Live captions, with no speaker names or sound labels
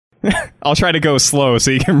I'll try to go slow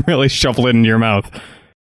so you can really shovel it into your mouth.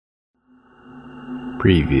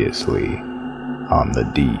 Previously on the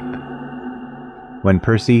Deep. When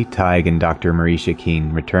Percy, Tig, and Dr. Marisha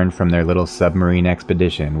Keene returned from their little submarine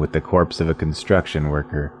expedition with the corpse of a construction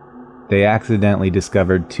worker, they accidentally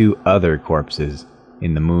discovered 2 other corpses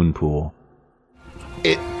in the moon pool.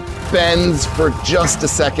 It bends for just a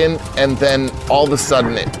second, and then all of a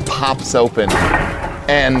sudden it pops open,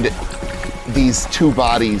 and these 2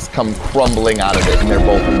 bodies come crumbling out of it, and they're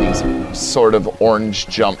both in these sort of orange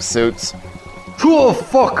jumpsuits. Oh,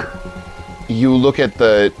 fuck! You look at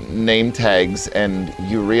the name tags, and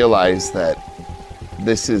you realize that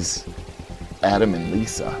this is Adam and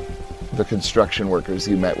Lisa, the construction workers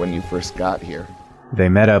you met when you first got here. They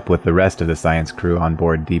met up with the rest of the science crew on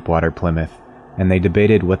board Deepwater Plymouth, and they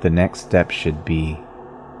debated what the next step should be.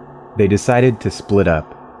 They decided to split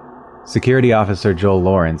up. Security Officer Joel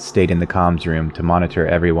Lawrence stayed in the comms room to monitor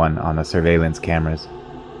everyone on the surveillance cameras.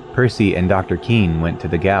 Percy and Dr. Keene went to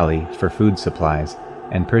the galley for food supplies,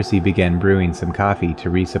 and Percy began brewing some coffee to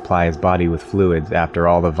resupply his body with fluids after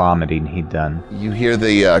all the vomiting he'd done. You hear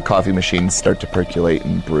the coffee machine start to percolate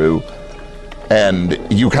and brew, and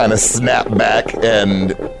you kind of snap back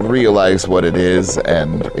and realize what it is,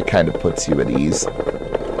 and it kind of puts you at ease.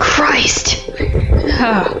 Christ!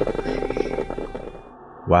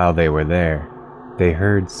 While they were there, they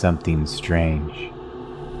heard something strange.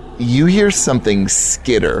 You hear something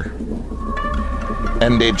skitter,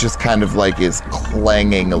 and it just kind of like is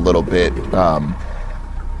clanging a little bit,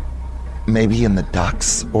 maybe in the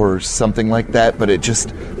ducts or something like that, but it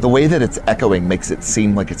just, the way that it's echoing makes it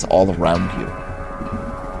seem like it's all around you.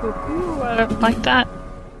 Ooh, I don't like that.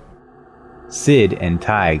 Sid and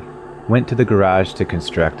Tig went to the garage to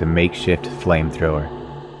construct a makeshift flamethrower.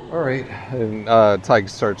 Alright, and Tig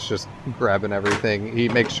starts just grabbing everything. He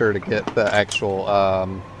makes sure to get the actual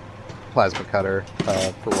plasma cutter,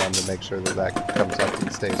 for one, to make sure that comes up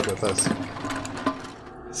and stays with us.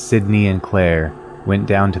 Sydney and Claire went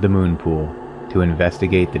down to the moon pool to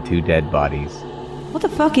investigate the 2 dead bodies. What the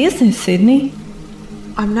fuck is this, Sydney?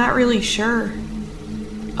 I'm not really sure.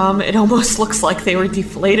 It almost looks like they were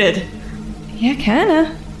deflated. Yeah,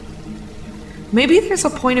 kinda. Maybe there's a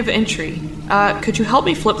point of entry. Could you help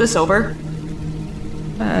me flip this over?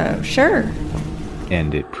 Sure.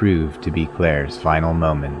 And it proved to be Claire's final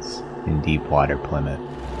moments in Deepwater Plymouth.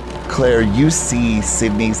 Claire, you see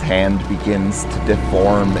Sydney's hand begins to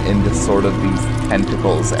deform into sort of these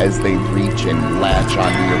tentacles as they reach and latch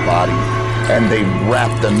onto your body, and they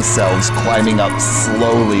wrap themselves, climbing up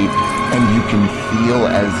slowly, and you can feel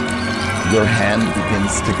as your hand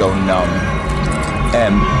begins to go numb.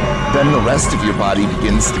 And then the rest of your body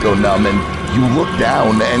begins to go numb, and you look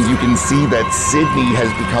down and you can see that Sydney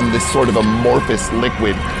has become this sort of amorphous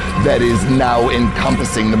liquid that is now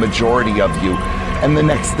encompassing the majority of you. And the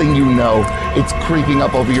next thing you know, it's creeping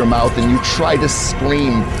up over your mouth, and you try to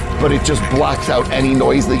scream, but it just blocks out any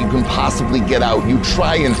noise that you can possibly get out. You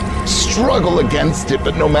try and struggle against it,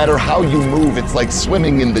 but no matter how you move, it's like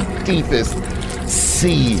swimming in the deepest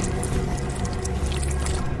sea.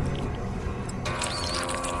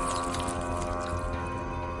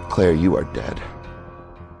 Claire, you are dead.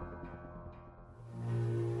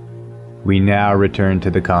 We now return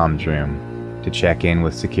to the comms room to check in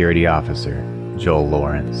with Security Officer Joel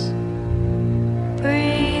Lawrence.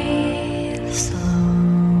 Breathe slow.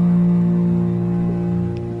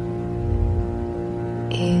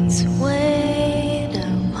 It's weight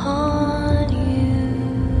upon you.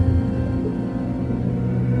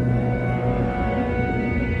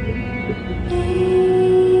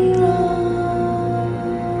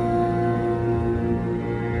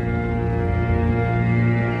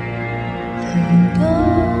 The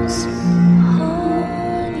ghost will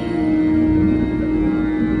haunt you.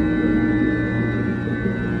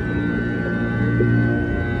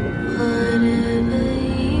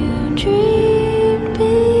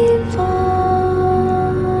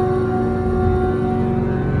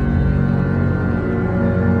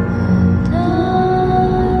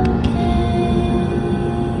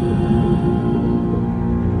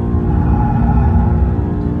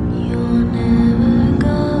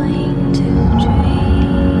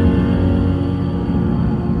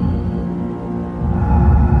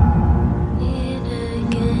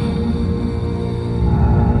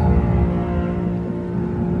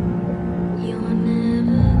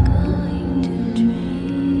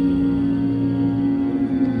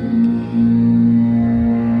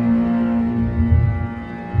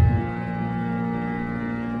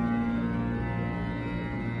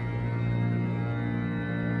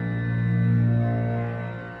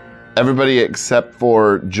 Everybody except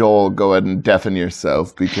for Joel, go ahead and deafen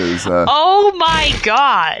yourself because... Oh my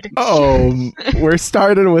god! Oh, we're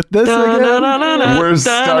starting with this again? We're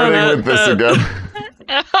starting with this again.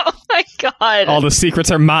 Oh my god. All the secrets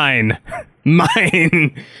are mine.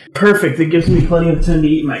 Mine. Perfect. It gives me plenty of time to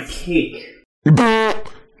eat my cake.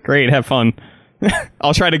 Great, have fun.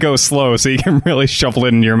 I'll try to go slow so you can really shovel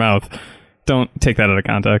it into your mouth. Don't take that out of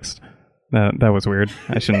context. That was weird.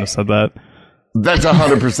 I shouldn't have said that. That's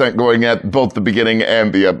 100% going at both the beginning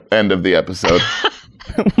and the end of the episode.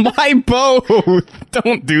 Why both?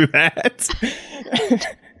 Don't do that.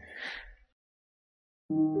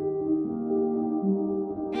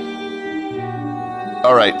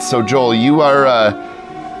 All right, so Joel,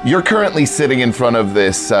 you're currently sitting in front of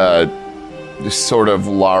this sort of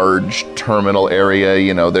large terminal area.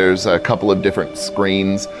 You know, there's a couple of different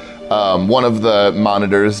screens. One of the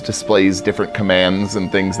monitors displays different commands and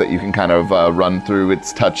things that you can kind of run through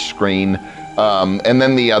its touch screen. And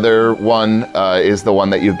then the other one is the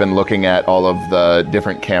one that you've been looking at all of the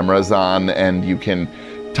different cameras on, and you can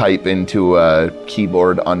type into a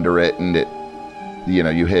keyboard under it, and it, you know,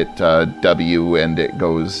 you hit W and it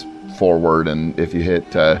goes forward, and if you hit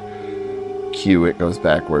Q, it goes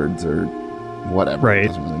backwards, or whatever. Right. It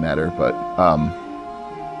doesn't really matter, but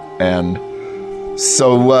and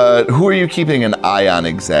so who are you keeping an eye on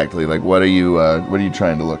exactly? Like, what are you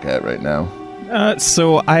trying to look at right now?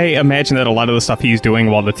 So I imagine that a lot of the stuff he's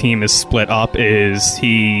doing while the team is split up is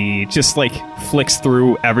he just like flicks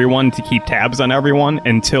through everyone to keep tabs on everyone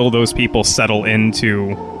until those people settle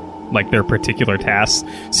into like their particular tasks.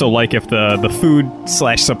 So like if the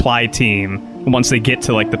food/supply team, once they get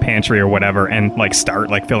to like the pantry or whatever and like start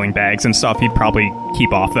like filling bags and stuff, he'd probably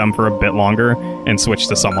keep off them for a bit longer and switch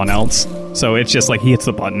to someone else. So it's just like he hits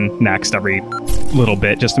the button next every little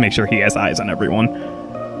bit just to make sure he has eyes on everyone.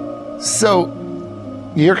 So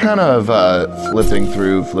you're kind of flipping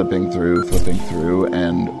through,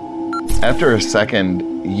 and after a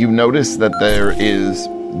second, you notice that there is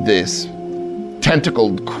this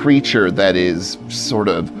tentacled creature that is sort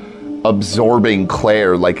of absorbing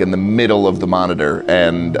Claire, like in the middle of the monitor,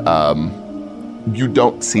 and you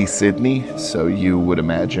don't see Sydney, so you would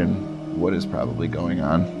imagine what is probably going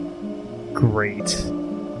on. Great.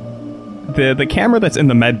 The camera that's in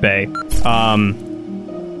the med bay,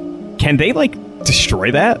 can they like destroy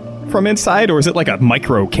that from inside, or is it like a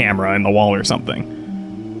micro camera in the wall or something?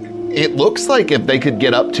 It looks like if they could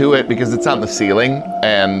get up to it, because it's on the ceiling,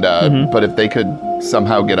 and but if they could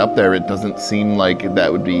somehow get up there, it doesn't seem like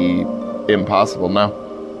that would be impossible, no.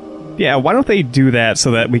 Yeah, why don't they do that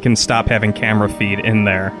so that we can stop having camera feed in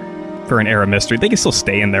there for an Era Mystery? They can still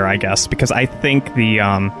stay in there, I guess, because I think the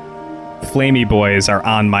Flamey boys are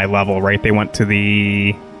on my level, right? They went to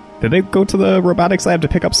the... Did they go to the robotics lab to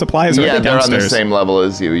pick up supplies? Or yeah, are they they're on downstairs? the same level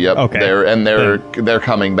as you. Yep. Okay. They're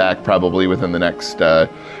coming back probably within the next.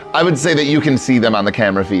 I would say that you can see them on the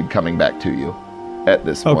camera feed coming back to you at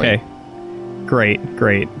this point. Okay. Great.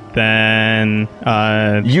 Then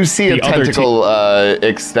you see a tentacle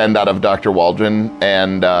extend out of Dr. Waldron,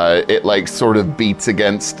 and it like sort of beats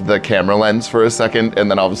against the camera lens for a second,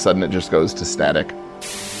 and then all of a sudden it just goes to static.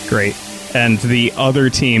 Great. And the other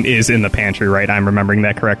team is in the pantry, right? I'm remembering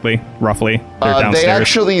that correctly, roughly. They're downstairs. They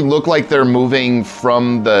actually look like they're moving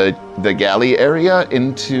from the galley area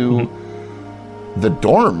into the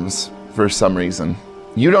dorms for some reason.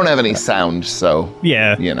 You don't have any sound, so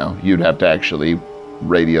yeah, you know, you'd have to actually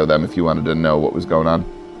radio them if you wanted to know what was going on.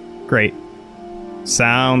 Great.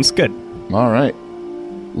 Sounds good. All right.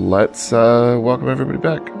 Let's welcome everybody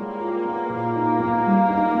back.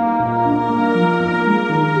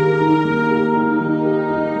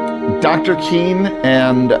 Dr. Keen,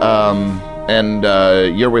 and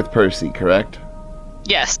you're with Percy, correct?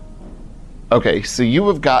 Yes. Okay, so you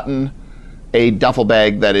have gotten a duffel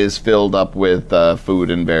bag that is filled up with food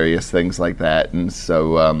and various things like that, and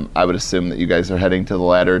so I would assume that you guys are heading to the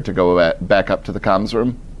ladder to go back up to the comms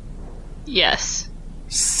room? Yes.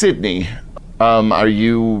 Sydney, are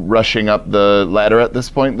you rushing up the ladder at this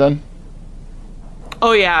point, then?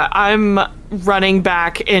 Oh yeah, I'm running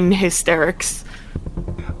back in hysterics.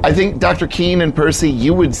 I think, Dr. Keen and Percy,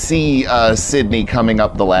 you would see Sydney coming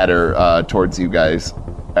up the ladder towards you guys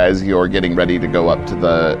as you're getting ready to go up to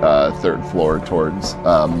the third floor towards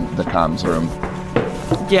the comms room.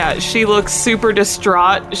 Yeah, she looks super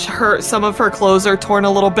distraught. Some of her clothes are torn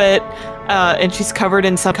a little bit, and she's covered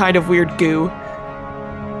in some kind of weird goo.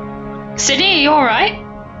 Sydney, are you alright?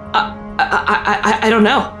 I don't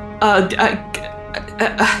know.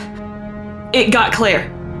 It got Claire.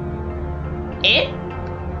 It?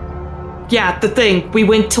 Yeah, the thing. We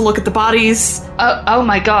went to look at the bodies. Oh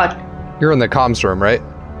my god. You're in the comms room, right?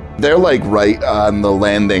 They're like right on the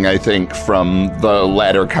landing, I think, from the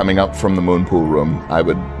ladder coming up from the moon pool room.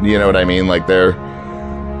 You know what I mean? Like they're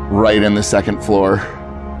right in the second floor.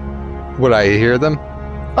 Would I hear them?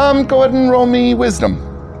 Go ahead and roll me wisdom.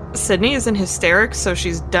 Sydney is in hysterics, so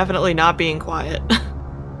she's definitely not being quiet.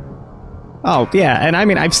 Oh, yeah, and I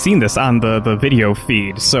mean, I've seen this on the video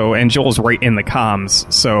feed, and Joel's right in the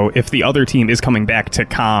comms, so if the other team is coming back to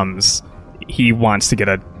comms, he wants to get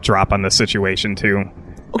a drop on the situation, too.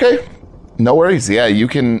 Okay. No worries. Yeah, you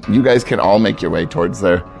guys can all make your way towards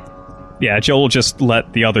there. Yeah, Joel just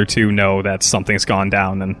let the other two know that something's gone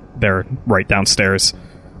down, and they're right downstairs.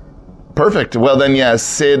 Perfect. Well, then, yeah,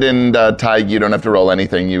 Sid and Tig, you don't have to roll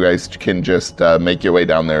anything. You guys can just make your way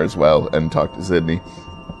down there as well and talk to Sydney.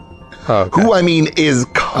 Okay. Who, I mean, is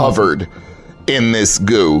covered in this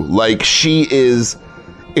goo. Like,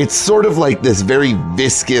 it's sort of like this very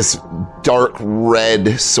viscous, dark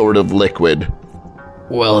red sort of liquid.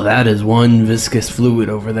 Well, that is one viscous fluid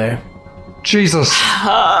over there. Jesus.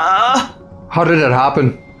 How did it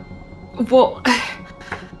happen? Well,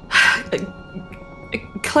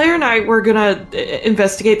 Claire and I were gonna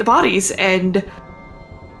investigate the bodies, and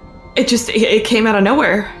it came out of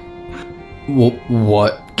nowhere.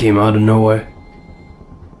 What came out of nowhere?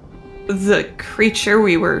 The creature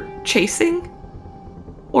we were chasing?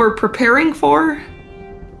 Or preparing for?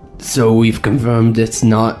 So we've confirmed it's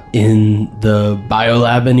not in the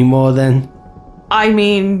biolab anymore, then? I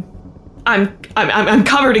mean, I'm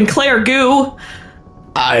covered in Claire goo.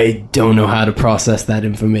 I don't know how to process that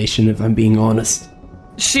information, if I'm being honest.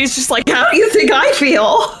 She's just like, how do you think I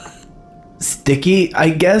feel? Sticky, I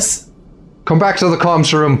guess? Come back to the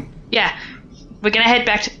comms room. Yeah, we're gonna head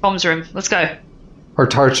back to the comms room. Let's go. Our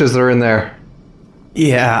torches are in there.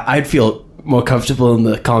 Yeah, I'd feel more comfortable in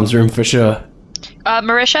the comms room for sure.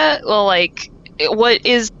 Marisha, well, what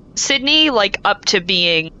is Sydney, up to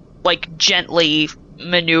being, gently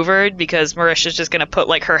maneuvered? Because Marisha's just gonna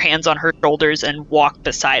put, her hands on her shoulders and walk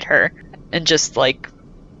beside her and just,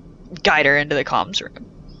 guide her into the comms room.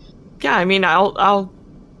 Yeah, I mean, I'll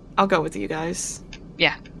go with you guys.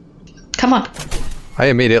 Yeah. Come on. I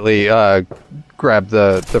immediately grab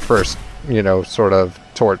the first, sort of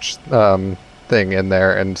torch thing in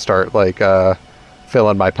there and start,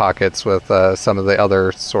 filling my pockets with some of the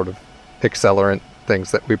other sort of accelerant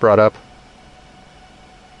things that we brought up.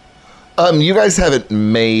 You guys haven't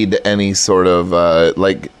made any sort of,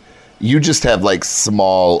 you just have,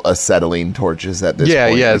 small acetylene torches at this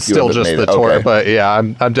point. Yeah, it's still just the torch, okay. But yeah,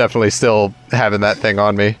 I'm definitely still having that thing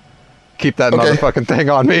on me. Keep that motherfucking thing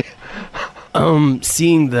on me.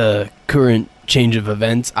 Seeing the current change of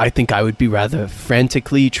events, I think I would be rather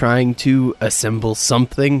frantically trying to assemble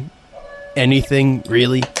something. Anything,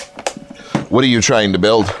 really. What are you trying to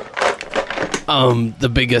build? The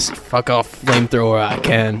biggest fuck-off flamethrower I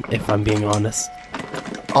can, if I'm being honest.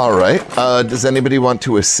 Alright, does anybody want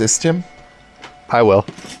to assist him? I will.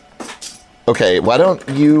 Okay, why don't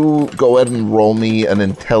you go ahead and roll me an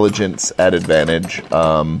intelligence at advantage,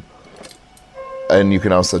 and you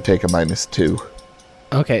can also take a -2.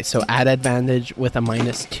 Okay, so at advantage with a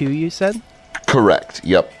 -2, you said? Correct,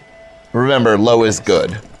 yep. Remember, low is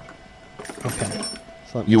good. Okay.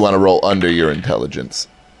 So you want to roll under your intelligence.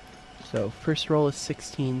 So first roll is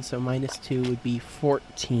 16, so -2 would be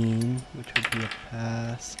 14, which would be a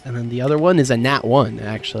pass. And then the other one is a nat 1,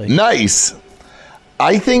 actually. Nice!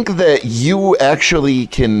 I think that you actually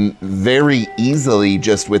can very easily,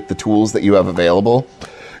 just with the tools that you have available,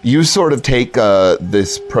 you sort of take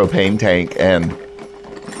this propane tank and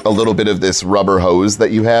a little bit of this rubber hose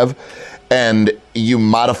that you have, and you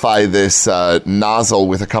modify this nozzle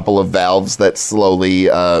with a couple of valves that slowly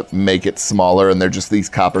make it smaller, and they're just these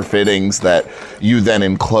copper fittings that you then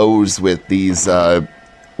enclose with these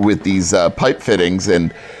pipe fittings,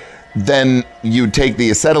 and then you take the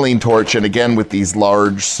acetylene torch, and again with these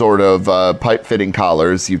large sort of pipe fitting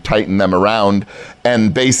collars, you tighten them around,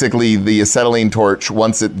 and basically the acetylene torch,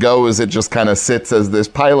 once it goes, it just kind of sits as this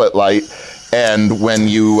pilot light, and when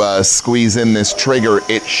you squeeze in this trigger,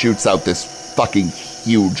 it shoots out this fucking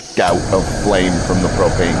huge gout of flame from the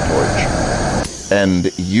propane torch.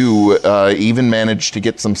 And you even managed to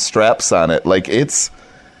get some straps on it. Like, it's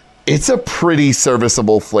a pretty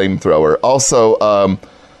serviceable flamethrower. Also,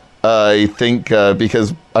 I think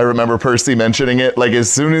because I remember Percy mentioning it, like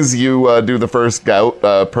as soon as you do the first gout,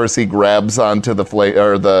 Percy grabs onto the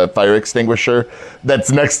the fire extinguisher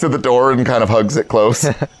that's next to the door and kind of hugs it close.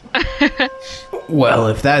 Well,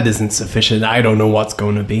 if that isn't sufficient, I don't know what's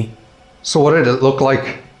going to be. So what did it look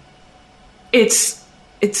like? It's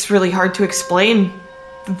really hard to explain.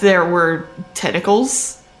 There were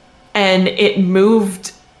tentacles, and it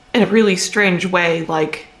moved in a really strange way,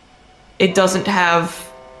 like It doesn't have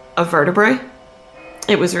a vertebrae.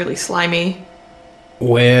 It was really slimy.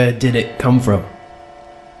 Where did it come from?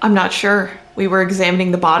 I'm not sure. We were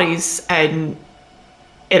examining the bodies and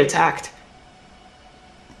it attacked.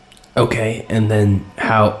 Okay, and then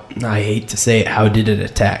how, I hate to say it, how did it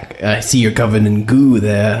attack? I see you're covered in goo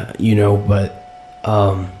there, but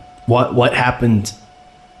what happened,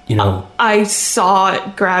 I saw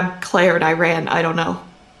it grab Claire and I ran. I don't know.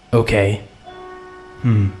 Okay.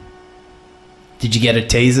 Did you get a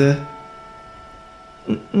taser?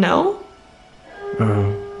 No?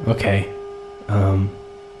 Okay.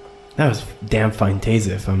 That was a damn fine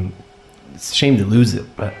taser. It's a shame to lose it,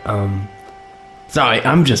 but sorry,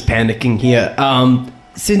 I'm just panicking here.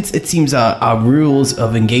 Since it seems our rules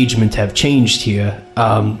of engagement have changed here,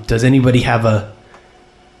 does anybody have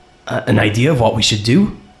an idea of what we should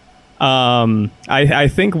do? I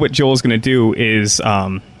think what Joel's going to do is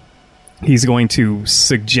he's going to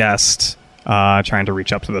suggest trying to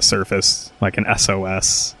reach up to the surface, like an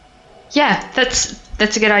SOS. Yeah, that's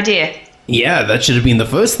a good idea. Yeah, that should have been the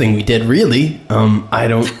first thing we did, really. I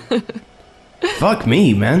don't... Fuck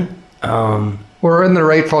me, man. We're in the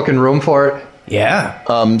right fucking room for it.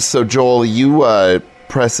 Yeah. So Joel, you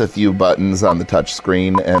press a few buttons on the touch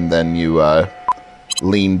screen, and then you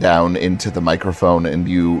lean down into the microphone, and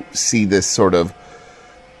you see this sort of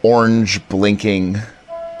orange blinking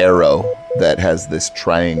arrow that has this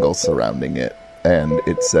triangle surrounding it, and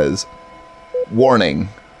it says, "Warning,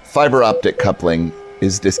 fiber optic coupling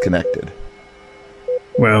is disconnected."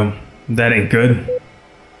 Well, that ain't good.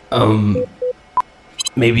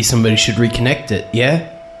 Maybe somebody should reconnect it,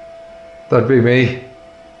 yeah? That'd be me.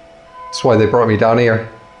 That's why they brought me down here.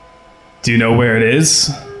 Do you know where it is?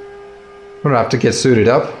 I'm gonna have to get suited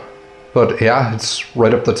up. But yeah, it's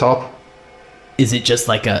right up the top. Is it just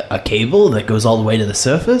like a cable that goes all the way to the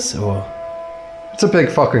surface, or...? It's a big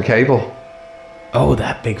fucking cable. Oh,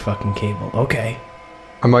 that big fucking cable. Okay.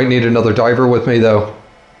 I might need another diver with me, though.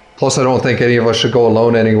 Plus, I don't think any of us should go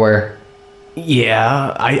alone anywhere.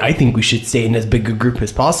 Yeah, I think we should stay in as big a group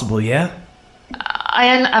as possible, yeah?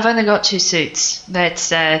 I've only got 2 suits. That's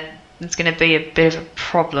going to be a bit of a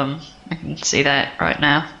problem. I can see that right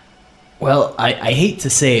now. Well, I hate to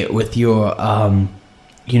say it with your,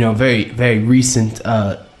 very, very recent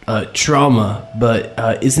trauma,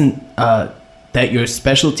 but isn't that your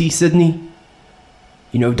specialty, Sydney?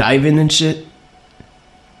 Diving and shit?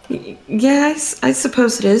 Yeah, I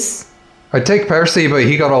suppose it is. I'd take Percy, but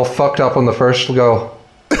he got all fucked up on the first go.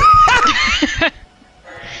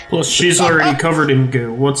 Plus, she's already covered in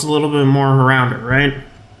goo. What's a little bit more around her, right?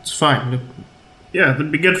 It's fine. Yeah,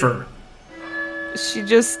 that'd be good for her. She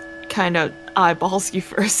just kind of eyeballs you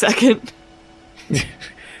for a second.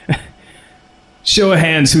 Show of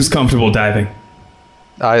hands, who's comfortable diving?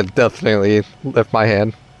 I definitely lift my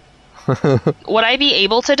hand. Would I be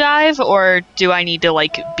able to dive, or do I need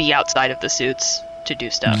to, be outside of the suits to do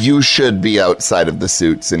stuff? You should be outside of the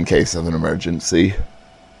suits in case of an emergency.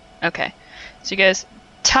 Okay. So you guys...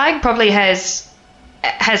 Tig probably has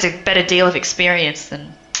a better deal of experience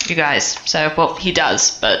than you guys. So, well, he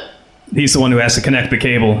does, but... He's the one who has to connect the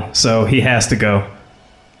cable, so he has to go.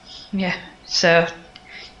 Yeah. So,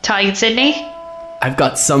 Tig and Sydney? I've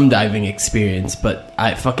got some diving experience, but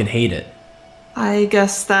I fucking hate it. I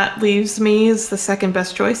guess that leaves me as the second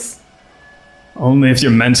best choice. Only if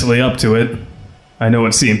you're mentally up to it. I know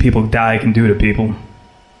what seeing people die can do to people.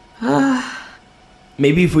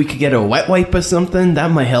 Maybe if we could get a wet wipe or something, that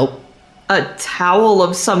might help. A towel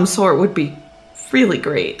of some sort would be really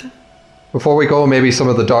great. Before we go, maybe some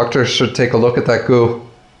of the doctors should take a look at that goo.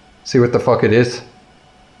 See what the fuck it is.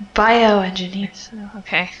 Bioengineers.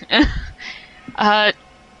 Okay.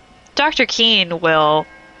 Dr. Keene will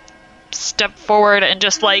step forward and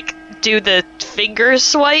just do the finger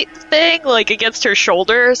swipe thing against her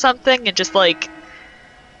shoulder or something, and just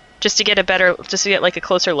to get a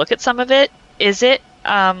closer look at some of it. Is it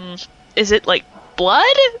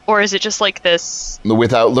blood, or is it just this?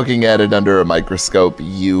 Without looking at it under a microscope,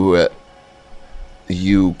 you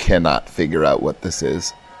cannot figure out what this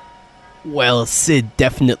is. Well, Sid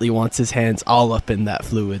definitely wants his hands all up in that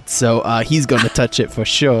fluid, so he's going to touch it for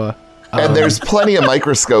sure. And there's plenty of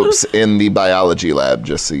microscopes in the biology lab,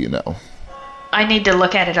 just so you know. I need to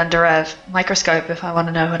look at it under a microscope if I want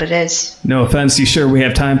to know what it is. No offense, you sure we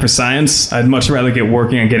have time for science? I'd much rather get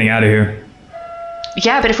working on getting out of here.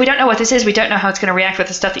 Yeah, but if we don't know what this is, we don't know how it's going to react with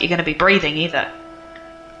the stuff that you're going to be breathing either.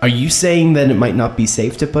 Are you saying that it might not be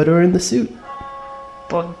safe to put her in the suit?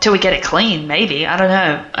 Well, until we get it clean, maybe. I don't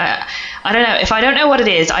know. I don't know. If I don't know what it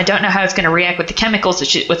is, I don't know how it's going to react with the chemicals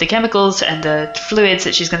and the fluids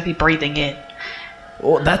that she's going to be breathing in.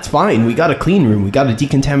 Well, that's fine. We got a clean room. We got a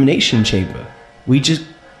decontamination chamber. We just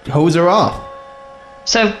hose her off.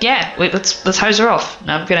 So yeah, let's hose her off.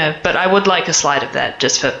 But I would like a slide of that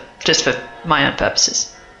just for my own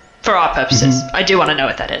purposes, for our purposes. Mm-hmm. I do want to know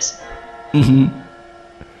what that is. Mm-hmm.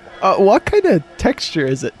 What kind of texture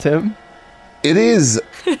is it, Tim? It is.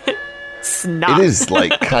 Snot. It is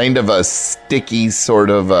like kind of a sticky sort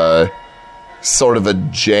of a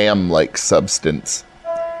jam-like substance.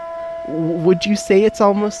 Would you say it's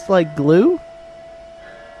almost like glue?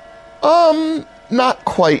 Not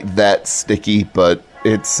quite that sticky, but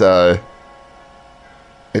it's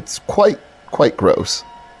quite gross.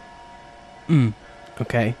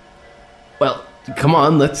 Okay. Well, come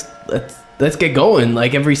on, let's get going.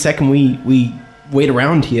 Like every second we wait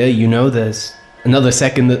around here, there's another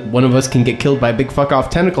second that one of us can get killed by a big fuck off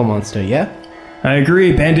tentacle monster, yeah? I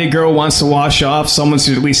agree. Band-Aid girl wants to wash off. Someone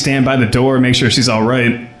should at least stand by the door and make sure she's all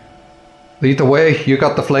right. Lead the way. You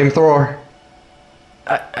got the flamethrower.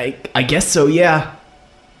 I guess so, yeah.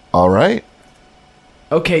 All right.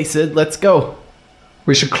 Okay, Sid, let's go.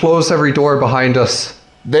 We should close every door behind us.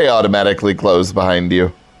 They automatically close behind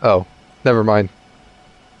you. Oh, never mind.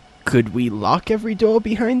 Could we lock every door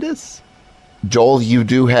behind us? Joel, you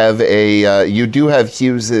do have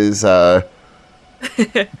Hughes's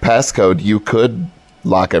passcode. You could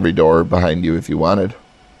lock every door behind you if you wanted.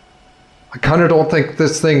 I kind of don't think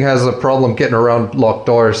this thing has a problem getting around locked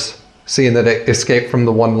doors, seeing that it escaped from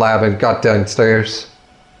the one lab and got downstairs.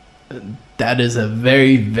 That is a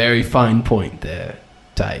very, very fine point there,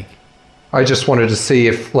 Tyke. I just wanted to see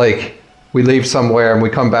if, we leave somewhere and we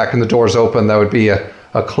come back and the door's open, that would be a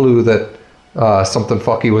clue that something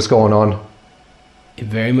fucky was going on. It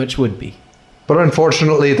very much would be. But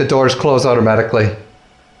unfortunately, the doors close automatically.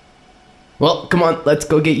 Well, come on, let's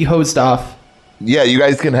go get you hosed off. Yeah, you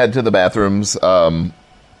guys can head to the bathrooms.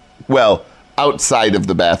 Outside of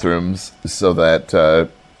the bathrooms, so that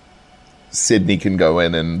Sydney can go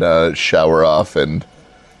in and shower off, and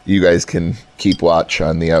you guys can keep watch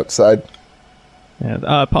on the outside.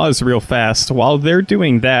 Yeah, pause real fast. While they're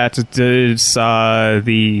doing that, does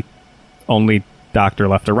the only doctor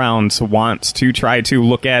left around want to try to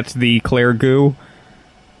look at the Claire goo?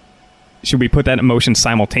 Should we put that in motion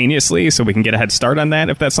simultaneously so we can get a head start on that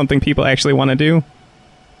if that's something people actually want to do?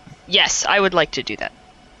 Yes, I would like to do that.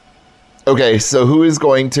 Okay, so who is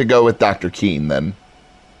going to go with Dr. Keene then?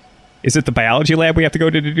 Is it the biology lab we have to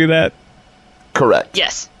go to do that? Correct.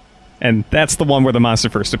 Yes. And that's the one where the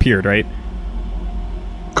monster first appeared, right?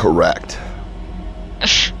 Correct.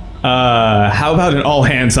 How about an all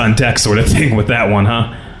hands on deck sort of thing with that one,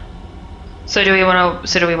 huh? So do we want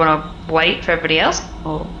to wait for everybody else?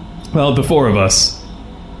 Or? Well, the four of us.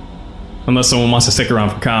 Unless someone wants to stick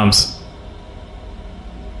around for comms.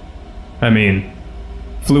 I mean,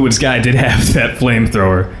 Fluid's guy did have that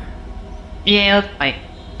flamethrower. Yeah, right.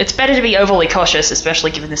 It's better to be overly cautious,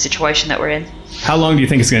 especially given the situation that we're in. How long do you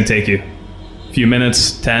think it's going to take you? A few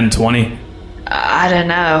minutes? 10, 20? I don't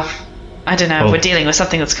know. Well, we're dealing with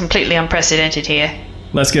something that's completely unprecedented here.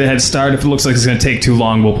 Let's get a head start. If it looks like it's going to take too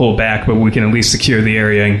long, we'll pull back, but we can at least secure the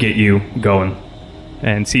area and get you going.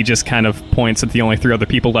 And he just kind of points at the only three other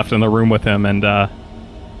people left in the room with him and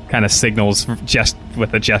kind of signals just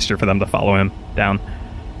with a gesture for them to follow him down.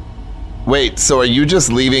 Wait, so are you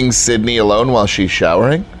just leaving Sydney alone while she's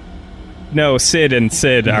showering? No, Sid and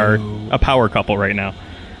Sid are a power couple right now.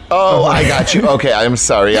 Oh, I got you. Okay, I'm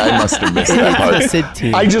sorry. I must have missed that part. Sid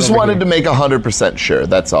team I just wanted to make 100% sure,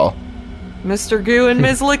 that's all. Mr. Goo and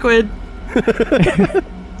Ms. Liquid.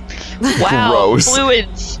 Wow, Gross.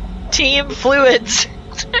 Fluids. Team Fluids.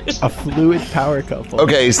 A fluid power couple.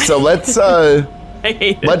 Okay, so let's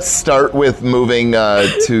start with moving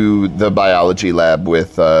to the biology lab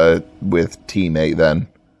with Team A then.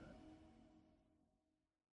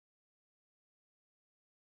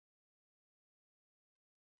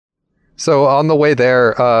 So on the way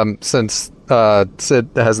there, since Sid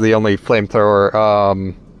has the only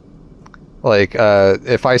flamethrower,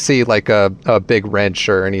 if I see like a big wrench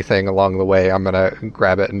or anything along the way, I'm gonna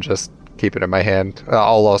grab it and just keep it in my hand.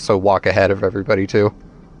 I'll also walk ahead of everybody too.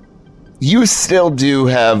 You still do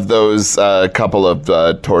have those couple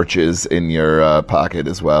of torches in your pocket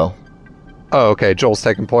as well. Oh, okay. Joel's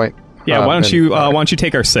taking point. Yeah, why don't you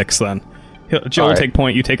take our 6 then? Joel will right. take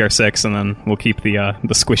point, you take our 6, and then we'll keep the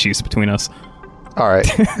squishies between us. All right.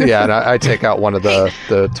 Yeah, and I take out one of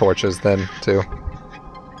the torches then too.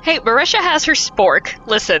 Hey, Marisha has her spork.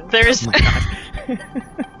 Listen, there's...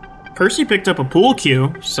 Percy picked up a pool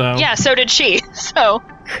cue, so... Yeah, so did she. So...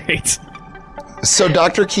 Great. So,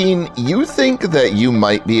 Dr. Keene, you think that you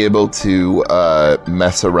might be able to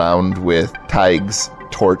mess around with Tig's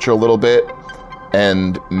torch a little bit?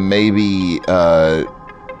 and maybe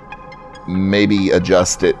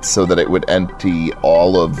adjust it so that it would empty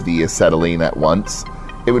all of the acetylene at once.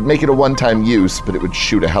 It would make it a one-time use, but it would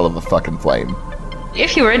shoot a hell of a fucking flame.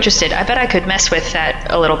 If you were interested, I bet I could mess with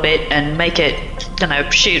that a little bit and make it,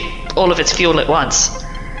 shoot all of its fuel at once.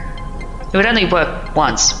 It would only work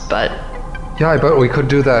once, but... Yeah, I bet we could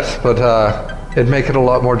do that, but it'd make it a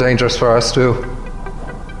lot more dangerous for us too.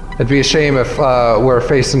 It'd be a shame if we're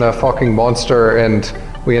facing a fucking monster and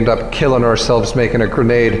we end up killing ourselves making a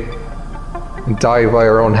grenade and die by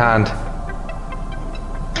our own hand.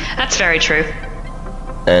 That's very true.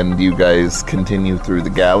 And you guys continue through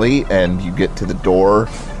the galley, and you get to the door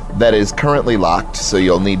that is currently locked, so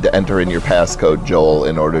you'll need to enter in your passcode, Joel,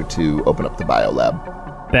 in order to open up the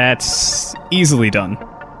biolab. That's easily done.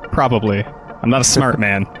 Probably. I'm not a smart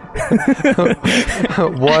man.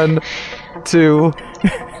 1, 2,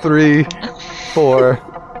 3, 4.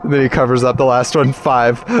 And then he covers up the last one.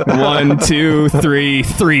 5. 1, 2, 3,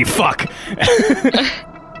 3. Fuck.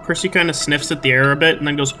 Percy kind of sniffs at the air a bit and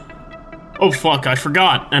then goes, "Oh fuck, I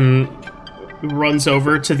forgot," and runs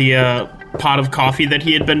over to the pot of coffee that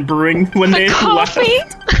he had been brewing when they left.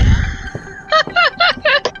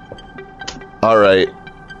 All right.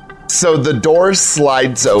 So the door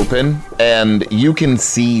slides open, and you can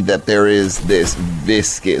see that there is this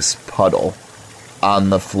viscous puddle on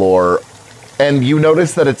the floor. And you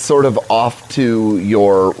notice that it's sort of off to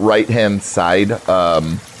your right-hand side.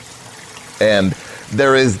 And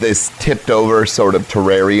there is this tipped-over sort of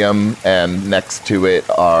terrarium, and next to it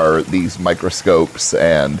are these microscopes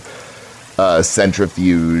and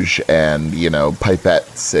centrifuge and,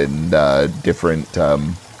 pipettes and different...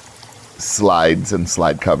 slides and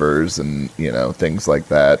slide covers and, things like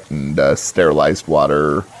that, and sterilized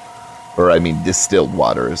water, distilled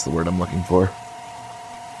water is the word I'm looking for.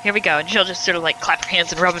 Here we go, and she'll just sort of clap her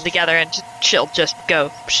hands and rub them together, and she'll just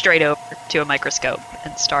go straight over to a microscope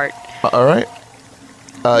and start. All right.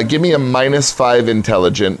 Give me a -5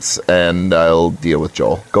 intelligence, and I'll deal with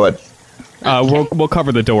Joel. Go ahead. We'll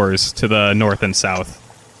cover the doors to the north and south.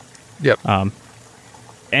 Yep.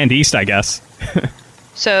 And east, I guess.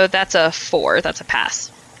 So that's a 4. That's a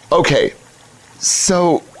pass. Okay.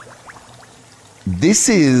 So this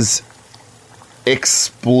is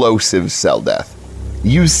explosive cell death.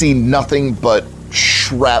 You see nothing but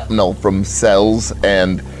shrapnel from cells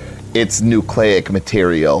and its nucleic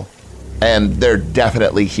material. And they're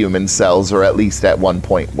definitely human cells, or at least at one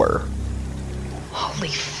point were. Holy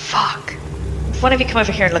fuck. One of you come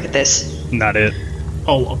over here and look at this. Not it.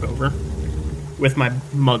 I'll walk over with my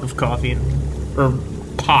mug of coffee, or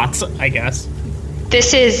pots, I guess.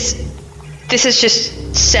 This is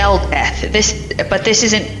just cell death. This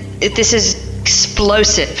is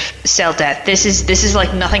explosive cell death. This is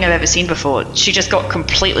like nothing I've ever seen before. She just got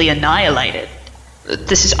completely annihilated.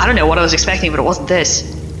 I don't know what I was expecting, but it wasn't this.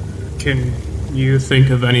 Can you think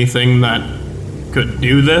of anything that could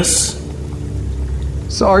do this?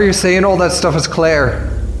 So are you saying all that stuff is Claire?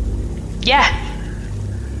 Yeah.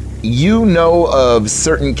 You know of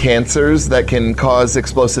certain cancers that can cause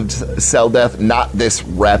explosive cell death, not this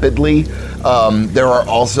rapidly. There are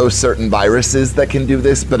also certain viruses that can do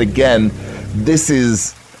this, but again, this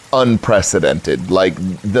is unprecedented. Like,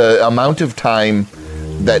 the amount of time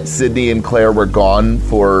that Sydney and Claire were gone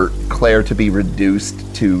for Claire to be reduced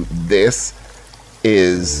to this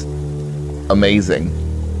is amazing.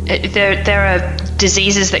 There are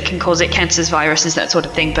diseases that can cause it, cancers, viruses, that sort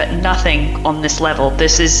of thing, but nothing on this level. If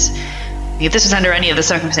this was under any other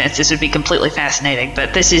circumstance, this would be completely fascinating,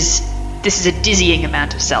 but this is a dizzying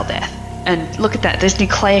amount of cell death. And look at that, there's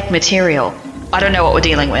nucleic material. I don't know what we're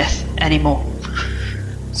dealing with anymore.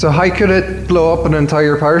 So how could it blow up an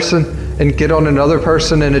entire person and get on another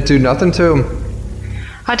person and it do nothing to him?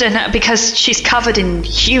 I don't know, because she's covered in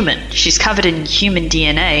human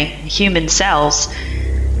DNA, human cells,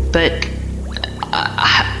 but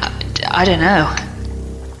I don't know.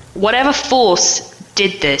 Whatever force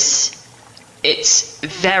did this, it's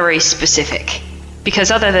very specific.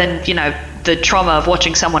 Because other than, the trauma of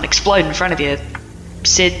watching someone explode in front of you,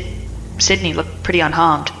 Sydney looked pretty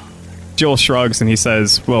unharmed. Joel shrugs and he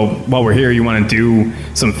says, well, while we're here, you want to do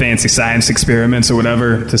some fancy science experiments or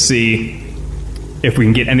whatever to see if we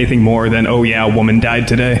can get anything more than, oh yeah, a woman died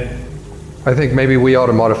today? I think maybe we ought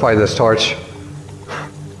to modify this torch.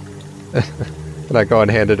 And I go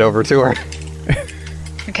and hand it over to her.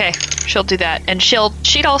 Okay, she'll do that. And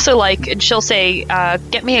she'd also she'll say,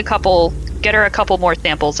 get her a couple more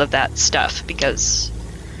samples of that stuff, because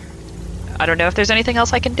I don't know if there's anything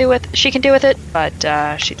else she can do with it,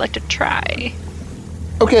 but she'd like to try.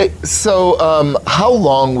 Okay, so how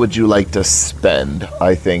long would you like to spend,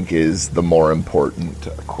 I think, is the more important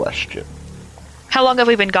question. How long have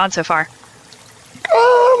we been gone so far?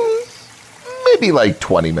 Maybe like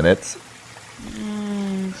 20 minutes.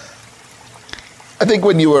 I think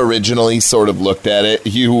when you originally sort of looked at it,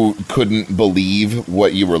 you couldn't believe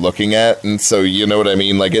what you were looking at, and so you know what I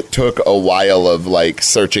mean? Like, it took a while of, like,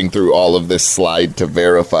 searching through all of this slide to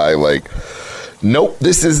verify, like, nope,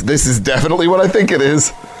 this is definitely what I think it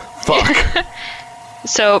is. Fuck.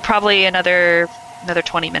 So probably another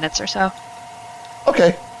 20 minutes or so.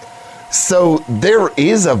 Okay. So there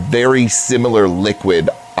is a very similar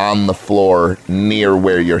liquid on the floor near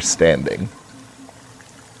where you're standing.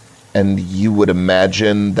 And you would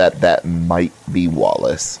imagine that might be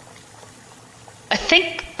Wallace. I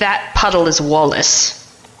think that puddle is Wallace.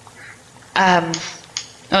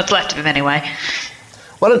 What's left of him anyway.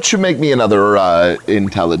 Why don't you make me another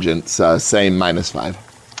intelligence, say -5.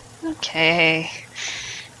 Okay.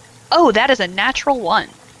 Oh, that is a natural 1.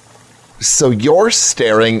 So you're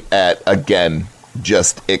staring at, again,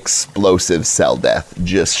 just explosive cell death.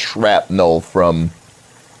 Just shrapnel from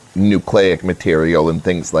nucleic material and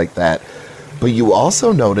things like that. But you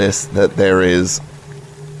also notice that there is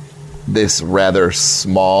this rather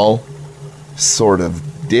small, sort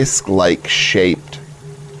of disc-like shaped.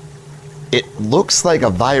 It looks like a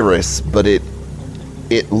virus, but it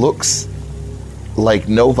looks like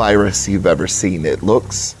no virus you've ever seen. It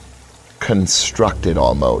looks constructed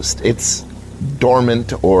almost. It's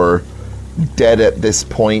dormant or dead at this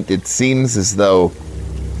point. It seems as though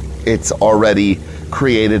it's already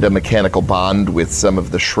created a mechanical bond with some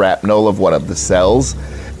of the shrapnel of one of the cells,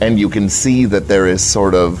 and you can see that there is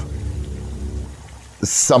sort of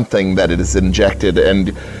something that it is injected,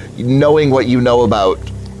 and knowing what you know about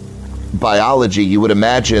biology, you would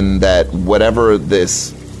imagine that whatever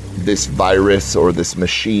this virus or this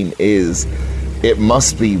machine is, it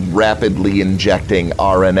must be rapidly injecting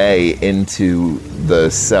RNA into the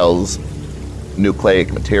cell's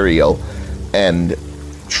nucleic material and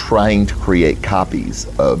trying to create copies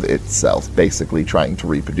of itself, basically trying to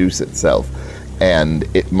reproduce itself. And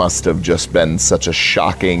it must have just been such a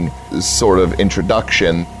shocking sort of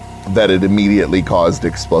introduction that it immediately caused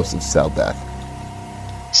explosive cell death.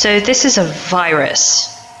 So this is a virus.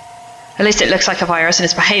 At least it looks like a virus and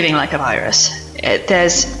it's behaving like a virus.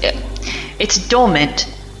 It's dormant.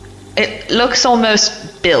 It looks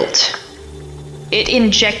almost built. It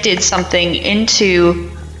injected something into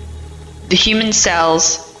the human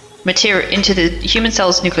cell's material, into the human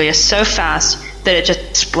cell's nucleus so fast that it just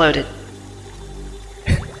exploded.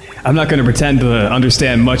 I'm not going to pretend to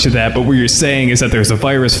understand much of that, but what you're saying is that there's a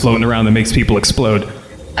virus floating around that makes people explode.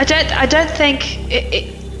 I don't think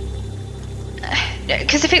it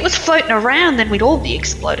because if it was floating around, then we'd all be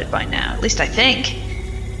exploded by now. At least I think.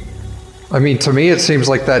 I mean, to me, it seems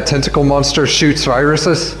like that tentacle monster shoots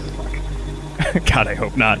viruses. God, I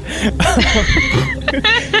hope not.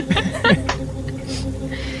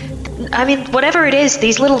 I mean, whatever it is,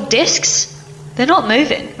 these little discs, they're not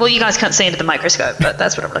moving. Well, you guys can't see into the microscope, but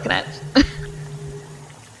that's what I'm looking at.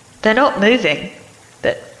 They're not moving.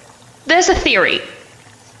 But there's a theory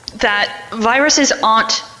that viruses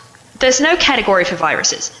aren't... There's no category for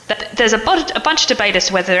viruses. There's a bunch of debate as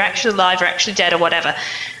to whether they're actually alive or actually dead or whatever.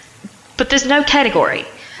 But there's no category.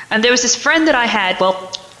 And there was this friend that I had,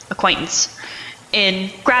 well, acquaintance, in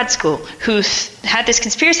grad school who had this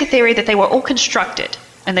conspiracy theory that they were all constructed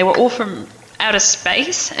and they were all from outer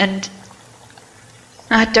space, and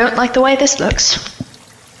I don't like the way this looks.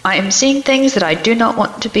 I am seeing things that I do not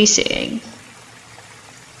want to be seeing.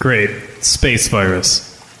 Great. Space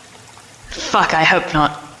virus. Fuck, I hope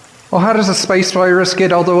not. Well, how does a space virus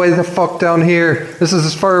get all the way the fuck down here? This is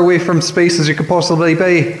as far away from space as you could possibly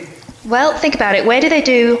be. Well, think about it. Where do they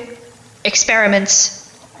do experiments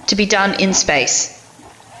to be done in space?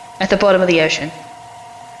 At the bottom of the ocean.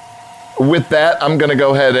 With that, I'm going to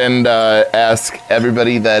go ahead and ask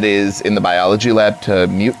everybody that is in the biology lab to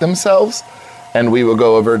mute themselves, and we will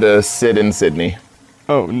go over to Sid and Sydney.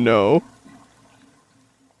 Oh, no.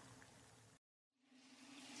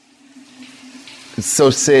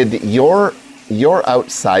 So, Sid, you're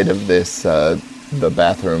outside of this, the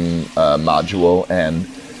bathroom module, and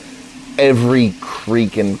every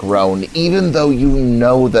creak and groan, even though you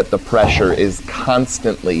know that the pressure is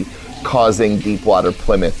constantly causing Deepwater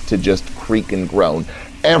Plymouth to just creak and groan,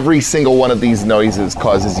 every single one of these noises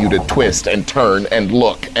causes you to twist and turn and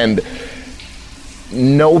look, and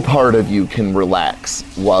no part of you can relax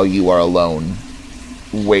while you are alone,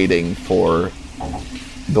 waiting for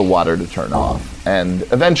the water to turn off. And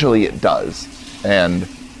eventually it does. And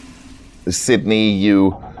Sydney,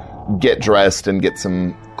 you get dressed and get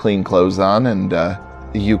some clean clothes on, and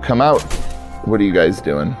you come out. What are you guys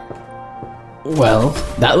doing? Well,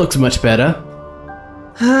 that looks much better.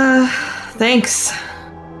 Thanks.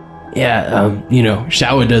 Yeah,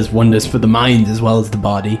 shower does wonders for the mind as well as the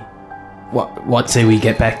body. What say we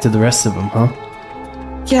get back to the rest of them, huh?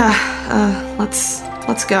 Yeah,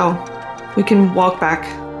 let's go. We can walk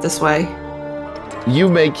back this way. You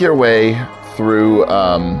make your way through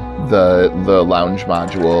the lounge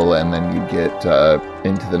module, and then you get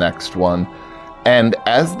into the next one. And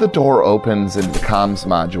as the door opens into the comms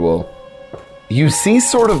module, you see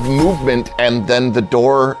sort of movement, and then the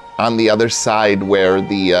door on the other side where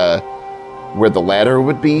the ladder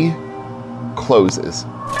would be closes.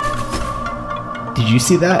 Did you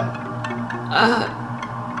see that?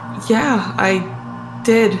 Yeah, I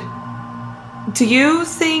did. Do you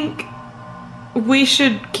think we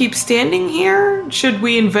should keep standing here? Should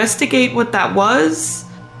we investigate what that was?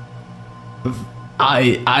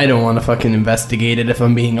 I don't want to fucking investigate it if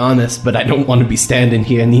I'm being honest, but I don't want to be standing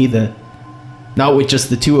here neither. Not with just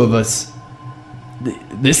the two of us.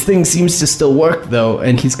 This thing seems to still work though,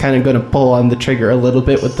 and he's kind of going to pull on the trigger a little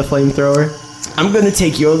bit with the flamethrower. I'm going to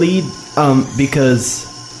take your lead, because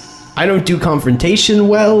I don't do confrontation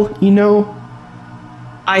well, you know?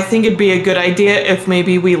 I think it'd be a good idea if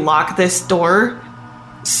maybe we lock this door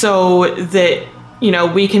so that,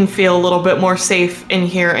 we can feel a little bit more safe in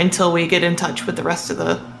here until we get in touch with the rest of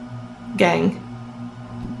the gang.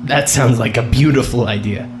 That sounds like a beautiful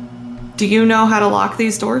idea. Do you know how to lock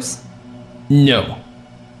these doors? No.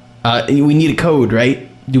 We need a code, right?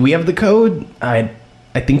 Do we have the code? I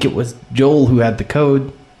think it was Joel who had the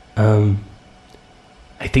code.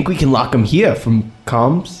 I think we can lock him here from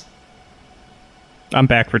comms. I'm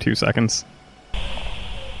back for 2 seconds.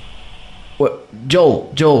 What?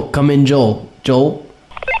 Joel, come in, Joel. Joel?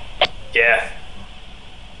 Yeah.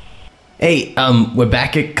 Hey, we're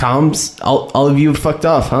back at comms. All of you fucked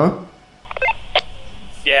off, huh?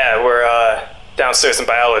 Yeah, we're downstairs in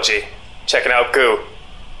biology, checking out goo.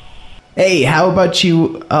 Hey, how about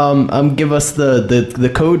you give us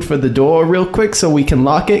the code for the door real quick so we can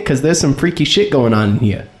lock it, because there's some freaky shit going on in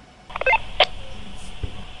here.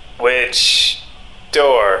 Which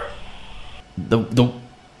door? The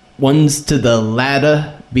ones to the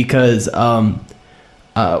ladder, because where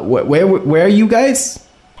are you guys?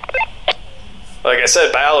 Like I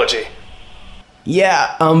said, biology.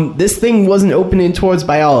 Yeah, this thing wasn't opening towards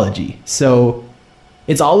biology, so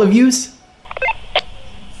it's all of yous?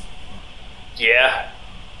 Yeah.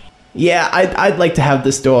 Yeah, I'd like to have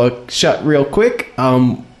this door shut real quick.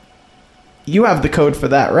 You have the code for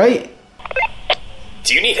that, right?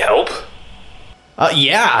 Do you need help?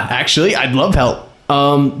 Yeah, actually, I'd love help.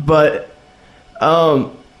 But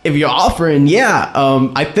if you're offering,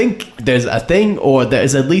 I think there's a thing, or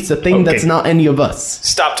there's at least a thing that's not any of us.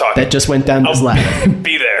 Stop talking. That just went down this ladder.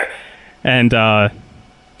 Be there. And,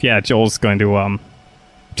 Joel's going to,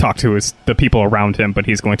 talk to the people around him, but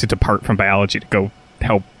he's going to depart from biology to go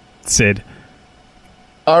help Sid.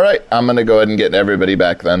 All right, I'm going to go ahead and get everybody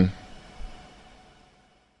back then.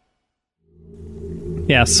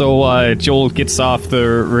 Yeah, so Joel gets off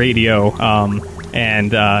the radio,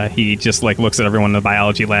 and he just looks at everyone in the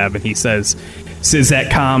biology lab, and he says, "Sid's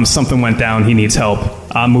at comms, something went down, he needs help.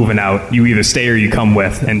 I'm moving out. You either stay or you come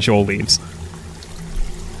with." And Joel leaves.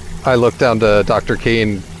 I look down to Dr.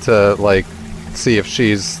 Keene to see if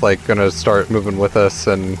she's gonna start moving with us,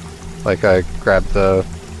 and I grab the...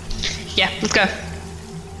 Yeah, let's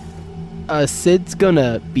go. Sid's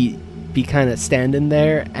gonna be kind of standing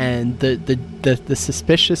there, and the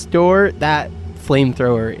suspicious door, that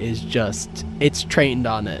flamethrower is just, it's trained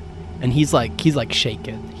on it, and he's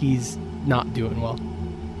shaking. He's not doing well.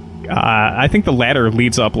 I think the ladder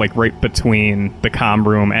leads up right between the comm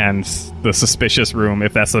room and the suspicious room,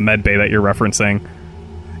 if that's the med bay that you're referencing.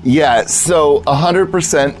 Yeah, so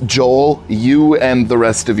 100% Joel, you and the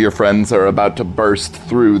rest of your friends are about to burst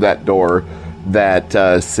through that door that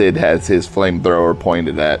Sid has his flamethrower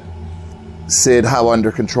pointed at. Sid, how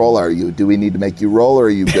under control are you? Do we need to make you roll, or are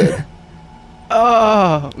you good?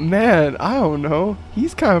 Oh, man, I don't know.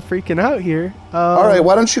 He's kind of freaking out here. All right,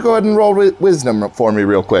 why don't you go ahead and roll wisdom for me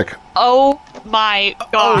real quick? Oh my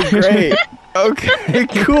god. Oh, great. Okay,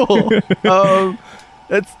 cool.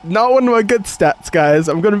 That's not one of my good stats, guys.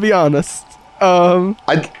 I'm going to be honest.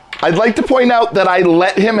 I'd like to point out that I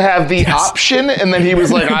let him have the option, and then he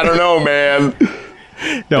was like, I don't know, man.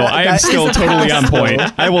 No, I am still totally on point.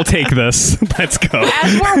 I will take this. Let's go.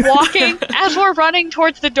 As we're running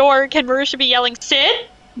towards the door, can Marisha be yelling, "Sid"?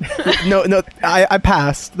 No, I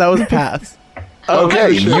passed. That was a pass.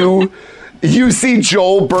 Okay, You see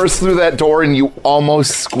Joel burst through that door and you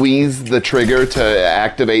almost squeeze the trigger to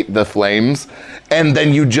activate the flames, and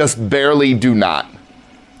then you just barely do not.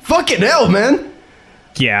 Fucking hell, man!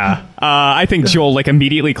 Yeah. I think Joel, like,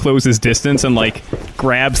 immediately closes distance and, like,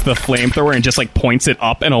 grabs the flamethrower and just, like, points it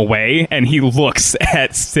up and away, and he looks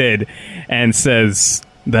at Sid and says,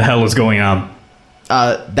 "The hell is going on?"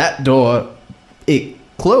 That door, it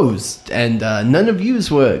closed, and none of yous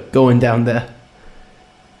were going down there.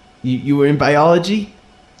 You were in biology?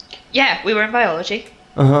 Yeah, we were in biology.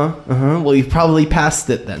 Well, you've probably passed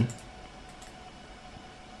it then.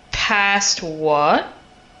 Past what?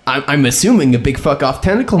 I'm assuming a big fuck off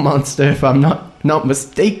tentacle monster, if I'm not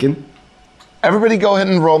mistaken. Everybody go ahead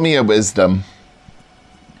and roll me a wisdom.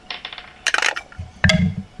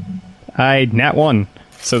 I nat 1,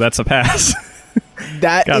 so that's a pass.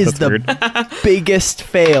 That God, is that's the weird. biggest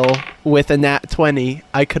fail with a nat 20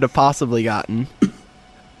 I could have possibly gotten.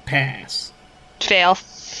 Pass. Fail.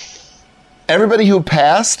 Everybody who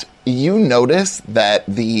passed, you notice that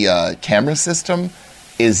the camera system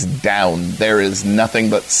is down. There is nothing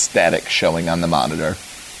but static showing on the monitor.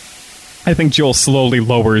 I think Joel slowly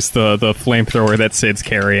lowers the flamethrower that Sid's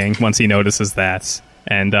carrying once he notices that.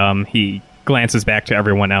 And he glances back to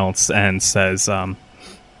everyone else and says,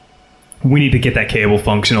 "We need to get that cable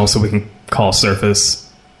functional so we can call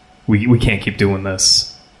surface. We can't keep doing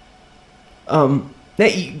this."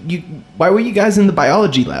 Why were you guys in the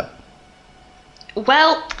biology lab?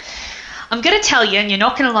 Well, I'm going to tell you, and you're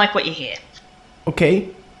not going to like what you hear. Okay,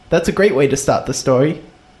 that's a great way to start the story.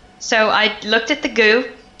 So I looked at the goo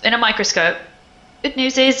in a microscope. Good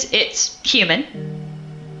news is it's human.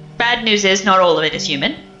 Bad news is not all of it is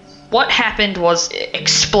human. What happened was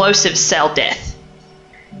explosive cell death.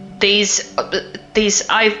 These,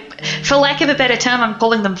 for lack of a better term, I'm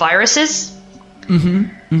calling them viruses. In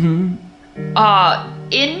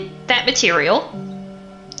that material.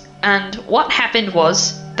 And what happened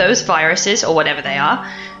was those viruses, or whatever they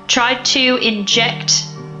are, tried to inject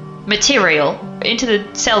material into the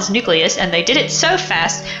cell's nucleus, and they did it so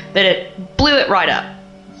fast that it blew it right up.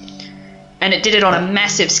 And it did it on a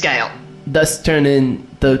massive scale. Thus turning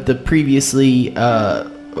the previously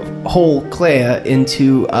whole Claire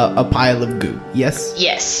into a pile of goo, yes?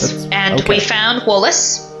 Yes. And we found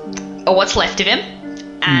Wallace, or what's left of him,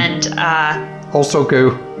 and also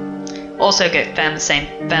goo. Also goo. Found the same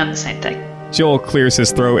thing. Joel clears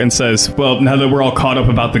his throat and says, "Well, now that we're all caught up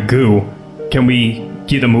about the goo, can we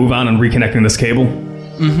get a move on reconnecting this cable?"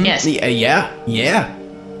 Yes. Yeah.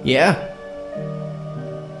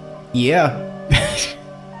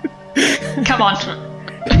 Come on.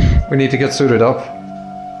 We need to get suited up.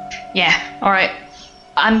 Yeah, alright.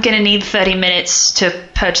 I'm gonna need 30 minutes to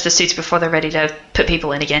purge the suits before they're ready to put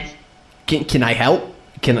people in again. Can I help?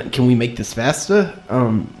 Can we make this faster?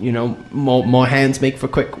 More hands make for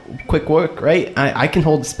quick work, right? I can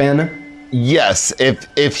hold the spanner. Yes,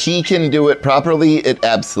 if he can do it properly, it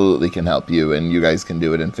absolutely can help you, and you guys can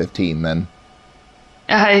do it in 15 then.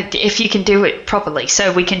 If you can do it properly,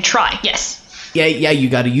 so we can try, yes. Yeah, you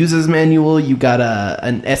got a user's manual, you got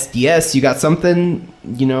an SDS, you got something,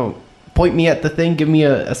 point me at the thing, give me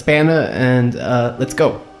a spanner, and let's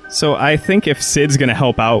go. So I think if Sid's going to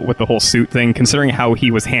help out with the whole suit thing, considering how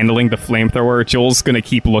he was handling the flamethrower, Joel's going to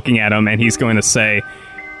keep looking at him, and he's going to say,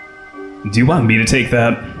 "Do you want me to take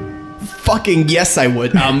that?" Fucking yes, I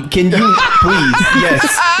would. Can you please?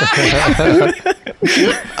 Yes.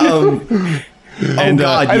 And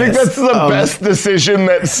God, I think that's the best decision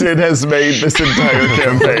that Sid has made this entire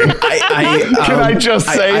campaign. Can I just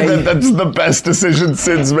say that that's the best decision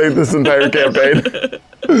Sid's made this entire campaign?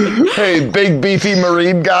 Hey, big beefy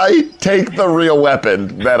marine guy, take the real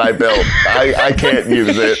weapon that I built. I can't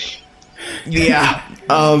use it. Yeah.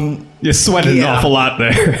 You're sweating an awful lot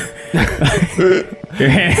there. Your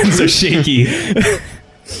hands are shaky.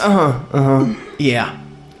 Yeah.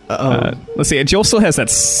 Let's see. Joel still has that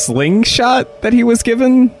slingshot that he was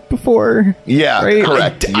given before. Yeah, right?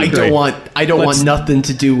 correct. I don't want nothing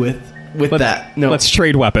to do with that. No. Let's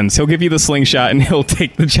trade weapons. He'll give you the slingshot, and he'll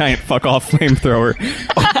take the giant fuck off flamethrower.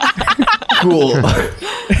 Cool.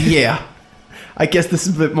 Yeah. I guess this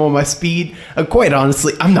is a bit more my speed. Quite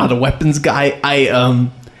honestly, I'm not a weapons guy. I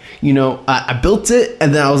built it,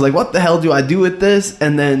 and then I was like, what the hell do I do with this?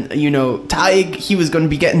 And then, Taig, he was going to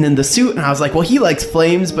be getting in the suit, and I was like, well, he likes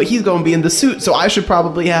flames, but he's going to be in the suit, so I should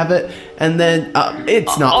probably have it. And then,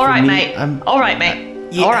 it's not all for right, me. mate. All right,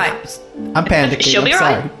 mate. Yeah, all right. I'm panicking. She'll be I'm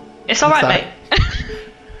right. sorry. It's all right, mate.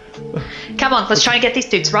 Come on, let's try and get these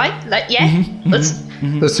dudes right. Let's.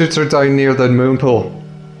 The suits are down near the moon pool.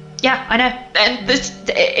 Yeah, I know. And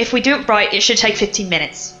if we do it right, it should take 15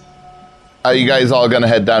 minutes. Are you guys all gonna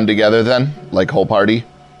head down together then? Like, whole party?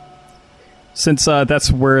 Since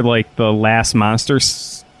that's where, like, the last monster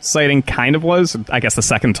sighting kind of was, I guess the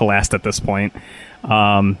second to last at this point.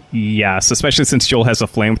 Yes, especially since Joel has a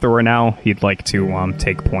flamethrower now, he'd like to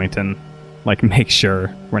take point and, like, make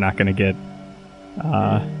sure we're not gonna get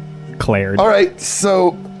clared. Alright,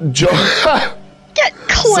 so Joel... Get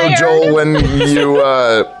clared! So Joel, when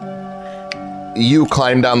you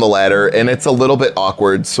climb down the ladder, and it's a little bit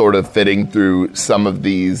awkward sort of fitting through some of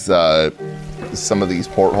these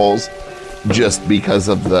portholes, just because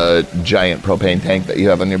of the giant propane tank that you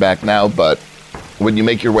have on your back now, but when you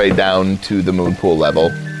make your way down to the moon pool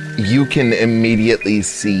level, you can immediately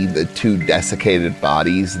see the 2 desiccated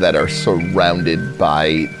bodies that are surrounded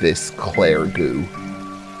by this Claire goo.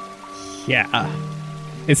 Yeah.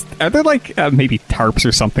 Are there, like, maybe tarps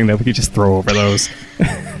or something that we could just throw over those?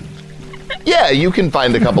 Yeah, you can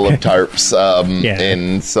find a couple of tarps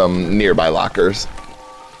in some nearby lockers.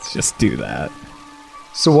 Let's just do that.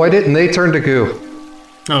 So why didn't they turn to goo?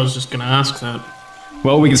 I was just gonna ask that.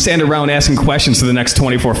 Well, we can stand around asking questions for the next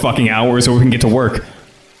 24 fucking hours, or we can get to work.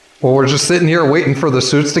 Well, we're just sitting here waiting for the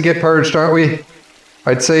suits to get purged, aren't we?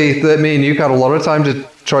 I'd say that me and you got a lot of time to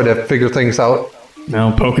try to figure things out.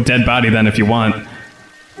 No, poke a dead body then if you want.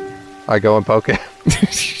 I go and poke it.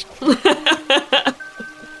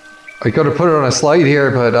 I could have put it on a slide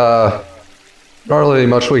here, but not really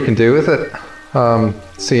much we can do with it.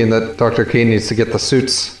 Seeing that Dr. Kane needs to get the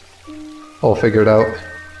suits all figured out.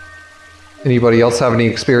 Anybody else have any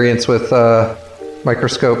experience with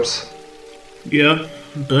microscopes? Yeah,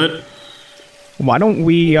 but... Why don't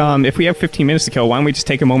we, if we have 15 minutes to kill, why don't we just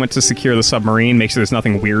take a moment to secure the submarine, make sure there's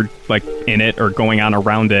nothing weird, like, in it or going on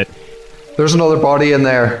around it. There's another body in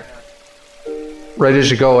there. Right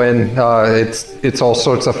as you go in, it's all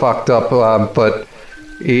sorts of fucked up, but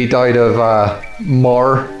he died of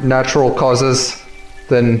more natural causes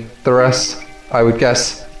than the rest, I would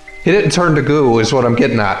guess. He didn't turn to goo, is what I'm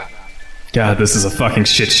getting at. God, this is a fucking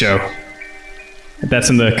shit show. That's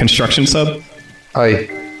in the construction sub? Aye.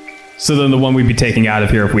 So then the one we'd be taking out of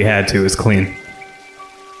here if we had to is clean.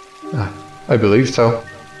 I believe so.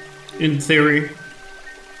 In theory.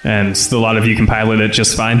 And still a lot of you can pilot it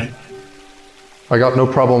just fine? I got no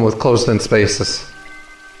problem with closed-in spaces.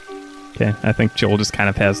 Okay, I think Joel just kind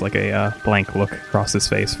of has like a blank look across his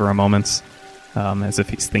face for a moment, as if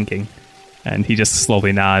he's thinking. And he just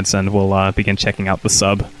slowly nods and we'll begin checking out the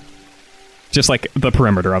sub. Just like the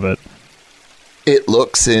perimeter of it. It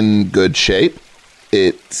looks in good shape.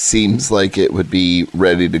 It seems like it would be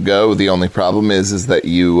ready to go. The only problem is that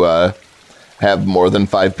you have more than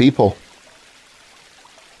 5 people.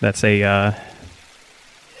 That's a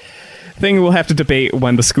thing we'll have to debate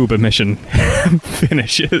when the scuba mission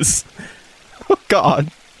finishes. Oh,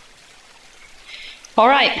 God. All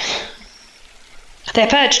right. They're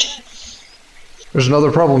purged. There's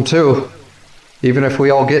another problem, too. Even if we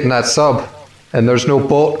all get in that sub, and there's no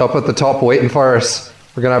boat up at the top waiting for us,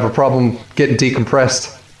 we're gonna have a problem getting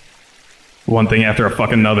decompressed. One thing after a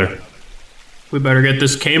fucking another. We better get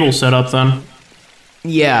this cable set up then.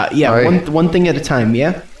 Yeah, Right. one thing at a time,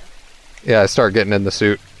 yeah? Yeah, I start getting in the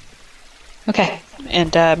suit. Okay.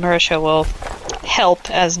 And Marisha will help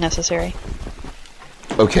as necessary.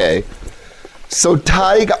 Okay. So,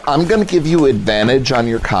 Tig, I'm going to give you advantage on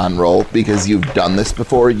your con roll because you've done this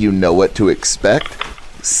before. You know what to expect.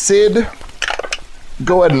 Sid,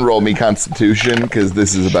 go ahead and roll me Constitution because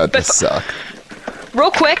this is about to suck.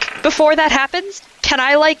 Real quick, before that happens, can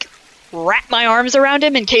I, like, wrap my arms around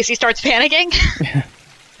him in case he starts panicking?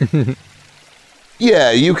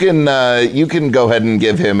 Yeah, you can go ahead and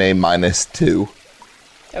give him a -2.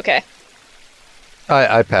 Okay.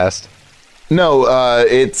 I passed. No,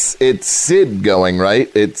 it's Sid going, right?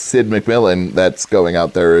 It's Sid McMillan that's going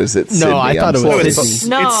out there. Or is it Sydney? No, I thought it was It's,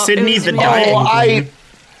 Sydney. it's Sydney the Oh, dying.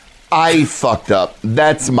 I fucked up.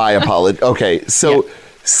 That's my apology. Okay, so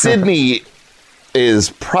Sydney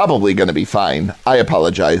is probably going to be fine. I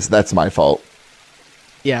apologize. That's my fault.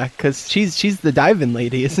 Yeah, because she's the diving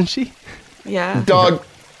lady, isn't she? Yeah. Dog,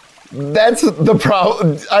 that's the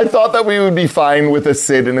problem. I thought that we would be fine with a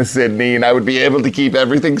Sid and a Sydney, and I would be able to keep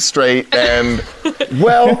everything straight. And,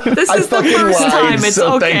 well, This I is the fucking first lied, time, it's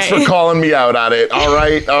so okay. thanks for calling me out on it. All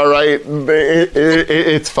right.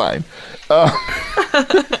 It's fine.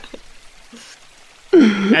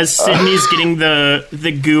 As Sydney's getting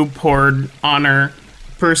the goo poured on her,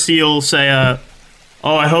 Percy will say,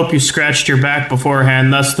 "Oh, I hope you scratched your back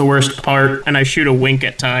beforehand. That's the worst part." And I shoot a wink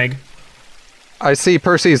at Tig. I see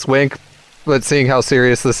Percy's wink, but seeing how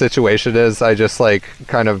serious the situation is, I just, like,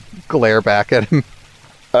 kind of glare back at him.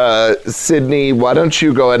 Sydney, why don't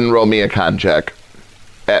you go ahead and roll me a con check?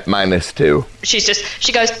 At -2.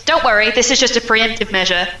 She goes, don't worry, this is just a preemptive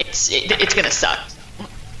measure. It's gonna suck.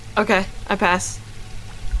 Okay, I pass.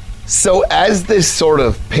 So as this sort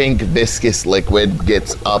of pink viscous liquid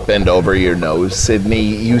gets up and over your nose, Sydney,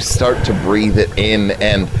 you start to breathe it in,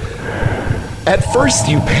 and at first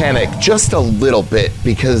you panic just a little bit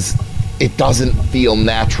because it doesn't feel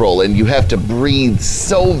natural and you have to breathe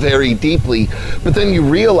so very deeply, but then you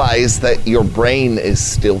realize that your brain is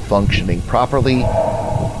still functioning properly.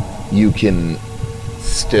 You can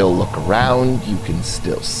still look around, you can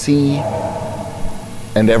still see,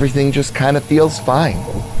 and everything just kind of feels fine.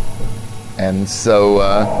 And so,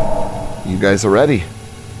 you guys are ready.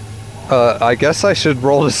 I guess I should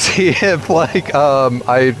roll to see if,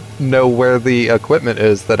 I know where the equipment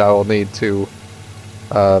is that I will need to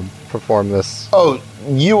perform this. Oh,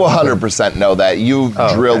 you 100% know that. You've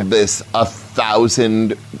drilled this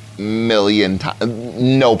 1,000 million times.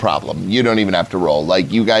 No problem. You don't even have to roll.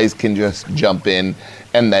 You guys can just jump in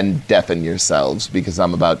and then deafen yourselves because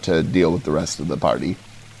I'm about to deal with the rest of the party.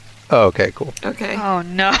 Oh, okay, cool. Okay. Oh,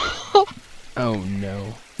 no. Oh,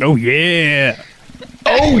 no. Oh, yeah.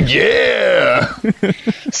 Oh, yeah.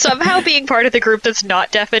 Somehow being part of the group that's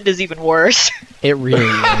not deafened is even worse. It really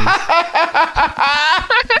is.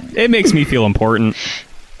 It makes me feel important.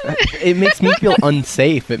 It makes me feel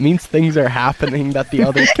unsafe. It means things are happening that the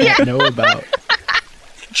others can't know about.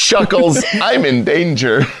 Chuckles, I'm in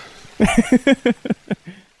danger.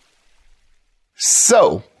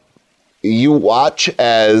 So, you watch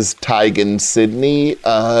as Tig and Sydney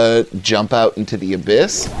jump out into the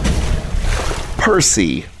abyss.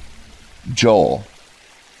 Percy, Joel,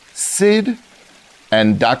 Sid,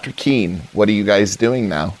 and Dr. Keen, what are you guys doing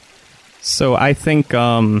now? So I think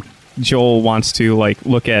Joel wants to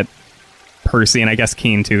look at Percy, and I guess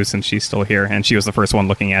Keen too, since she's still here, and she was the first one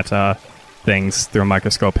looking at things through a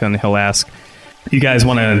microscope, and he'll ask, you guys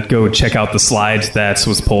want to go check out the slide that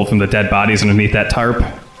was pulled from the dead bodies underneath that tarp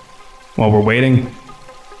while we're waiting?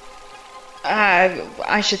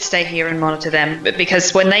 I should stay here and monitor them,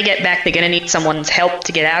 because when they get back, they're going to need someone's help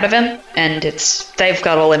to get out of them, and they've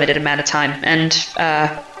got a limited amount of time, and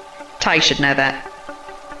Ty should know that.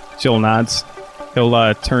 Joel nods.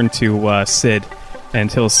 He'll turn to Sid,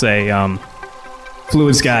 and he'll say,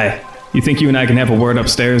 Fluids guy, you think you and I can have a word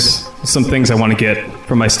upstairs? Some things I want to get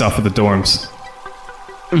from my stuff at the dorms.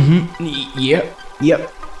 Mm-hmm.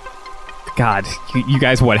 Yep. God, you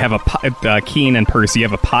guys have a pot, Keen and Percy, you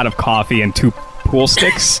have a pot of coffee and 2 pool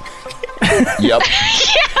sticks? Yep.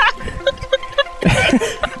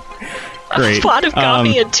 Great. A pot of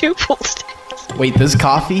coffee and 2 pool sticks. Wait, there's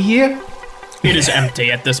coffee here? It is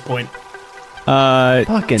empty at this point.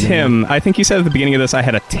 Tim, I think you said at the beginning of this I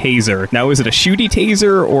had a taser. Now, is it a shooty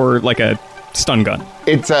taser or a stun gun?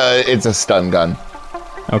 It's a stun gun.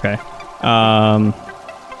 Okay.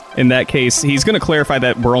 In that case, he's going to clarify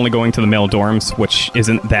that we're only going to the male dorms, which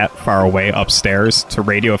isn't that far away upstairs, to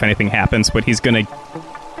radio if anything happens, but he's going to...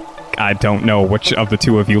 I don't know which of the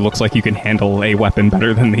 2 of you looks like you can handle a weapon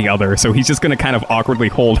better than the other, so he's just going to kind of awkwardly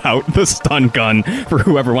hold out the stun gun for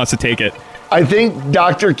whoever wants to take it. I think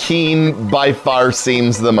Dr. Keen by far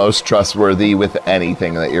seems the most trustworthy with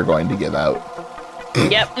anything that you're going to give out.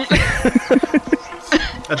 Yep.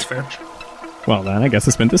 That's fair. Well, then, I guess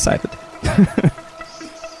it's been decided.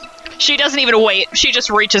 She doesn't even wait. She just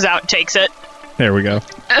reaches out and takes it. There we go.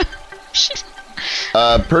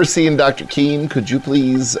 Percy and Dr. Keen, could you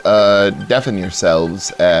please deafen yourselves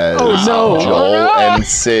as Joel and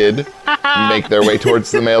Sid make their way towards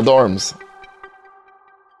the male dorms?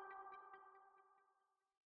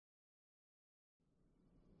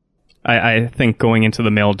 I think going into the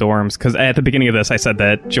male dorms, because at the beginning of this I said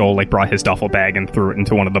that Joel brought his duffel bag and threw it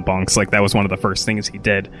into one of the bunks. That was one of the first things he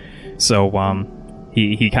did. So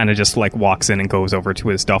he kind of just walks in and goes over to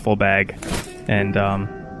his duffel bag and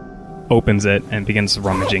opens it and begins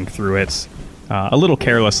rummaging through it a little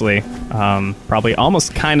carelessly, probably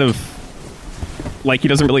almost kind of he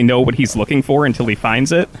doesn't really know what he's looking for until he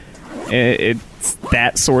finds it. It's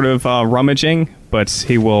that sort of rummaging, but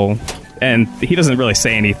he will... And he doesn't really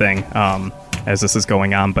say anything as this is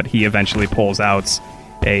going on, but he eventually pulls out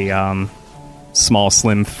a small,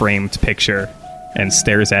 slim framed picture and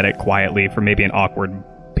stares at it quietly for maybe an awkward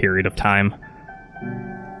period of time.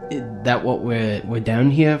 Is that what we're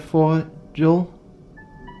down here for, Joel?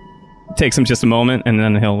 It takes him just a moment, and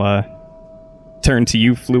then he'll turn to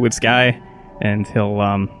you, Fluids guy, and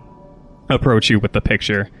he'll approach you with the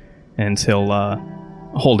picture, and he'll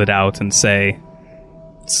hold it out and say,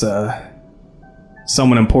 "It's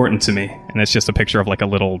someone important to me," and it's just a picture of a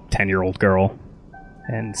little 10-year-old girl,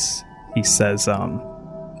 and he says,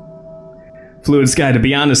 Fluid Sky, to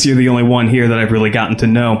be honest, you're the only one here that I've really gotten to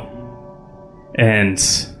know. And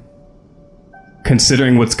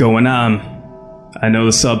considering what's going on, I know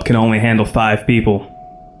the sub can only handle 5 people.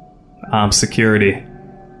 I'm security.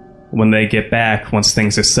 When they get back, once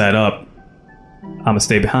things are set up, I'm gonna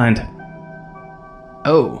stay behind.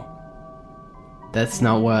 Oh. That's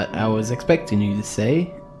not what I was expecting you to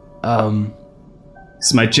say.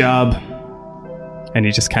 It's my job. And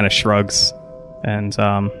he just kind of shrugs and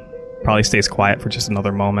probably stays quiet for just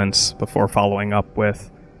another moment before following up with,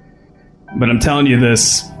 but I'm telling you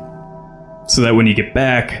this so that when you get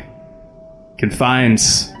back, you can find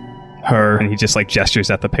her, and he just like gestures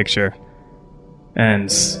at the picture,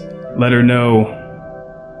 and let her know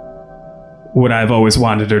what I've always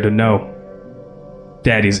wanted her to know.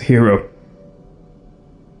 Daddy's a hero.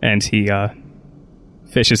 And he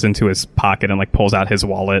fishes into his pocket and like pulls out his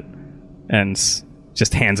wallet and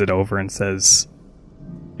just hands it over and says,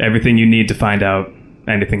 everything you need to find out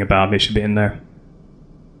anything about me should be in there.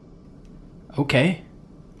 Okay.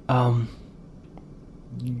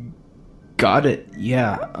 Got it.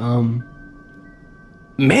 Yeah.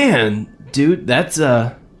 Man, dude, that's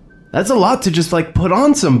a lot to just like put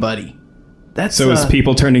on somebody. That's so is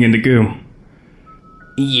people turning into goo.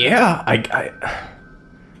 Yeah,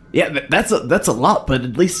 that's a lot, but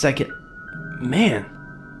at least I can, man.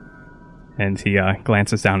 And he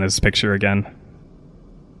glances down at his picture again.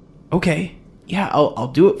 Okay, yeah, I'll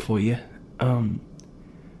do it for you.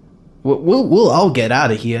 We'll all get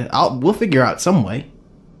out of here. We'll figure out some way.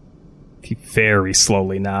 He very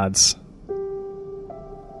slowly nods.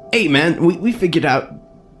 Hey, man, we figured out,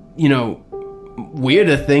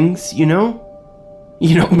 weirder things.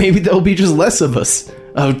 Maybe there'll be just less of us.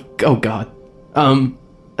 Oh God.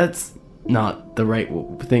 That's not the right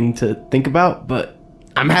thing to think about, but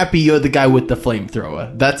I'm happy you're the guy with the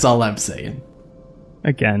flamethrower. That's all I'm saying.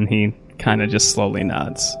 Again, he kind of just slowly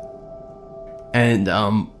nods. And,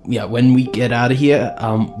 when we get out of here,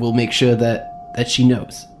 we'll make sure that she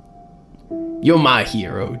knows. You're my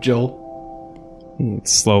hero, Joel. He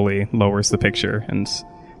slowly lowers the picture and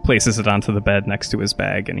places it onto the bed next to his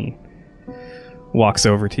bag, and he walks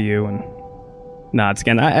over to you and nods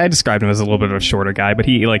again. I described him as a little bit of a shorter guy, but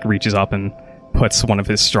he like reaches up and puts one of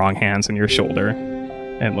his strong hands on your shoulder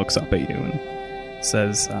and looks up at you and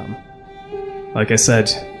says, like I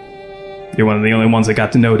said, you're one of the only ones I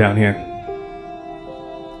got to know down here.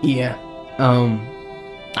 Yeah.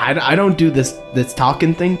 I don't do this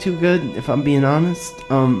talking thing too good, if I'm being honest.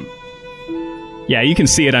 Yeah, you can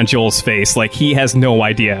see it on Joel's face. Like, he has no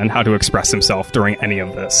idea on how to express himself during any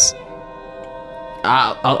of this.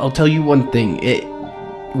 I'll tell you one thing.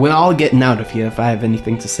 We're all getting out of here if I have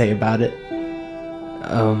anything to say about it.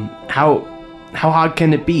 How hard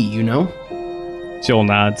can it be, Joel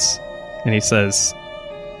nods, and he says,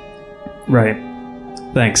 right.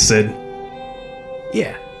 Thanks, Sid.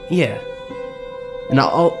 Yeah. And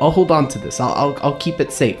I'll hold on to this. I'll keep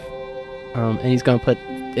it safe. And he's gonna put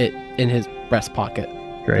it in his breast pocket.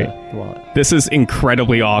 Great. The wallet. This is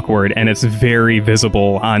incredibly awkward, and it's very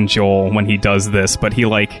visible on Joel when he does this, but he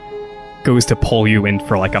goes to pull you in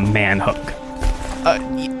for a man hug.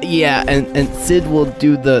 Yeah, and Sid will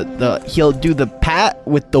do he'll do the pat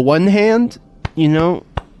with the one hand,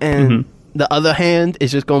 and the other hand is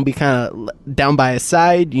just going to be kind of down by his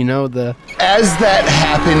side, As that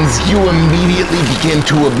happens, you immediately begin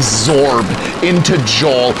to absorb into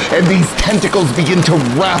Joel, and these tentacles begin to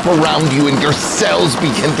wrap around you, and your cells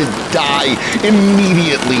begin to die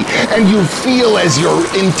immediately. And you feel as your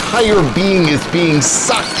entire being is being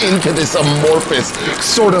sucked into this amorphous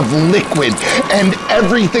sort of liquid, and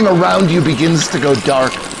everything around you begins to go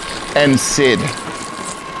dark. And Sid,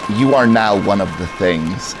 you are now one of the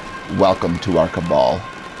things. Welcome to our cabal.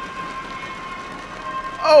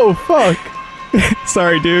 Oh, fuck.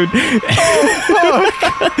 Sorry, dude. Oh,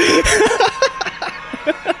 fuck.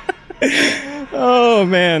 Oh,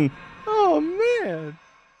 man. Oh, man.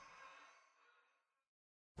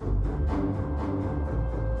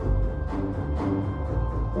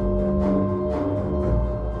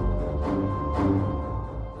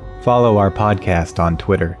 Follow our podcast on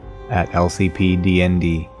Twitter at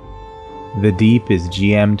LCPDND. The Deep is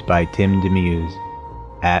GM'd by Tim Demuse,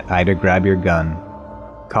 at Ida Grab Your Gun.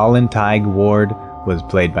 Colin Tig Ward was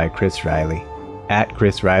played by Chris Riley, at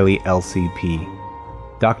Chris Riley LCP.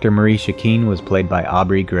 Dr. Marie Shakeen was played by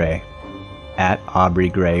Aubrey Gray, at Aubrey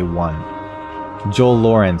Gray 1. Joel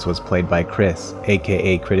Lawrence was played by Chris,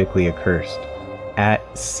 aka Critically Accursed, at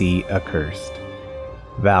C Accursed.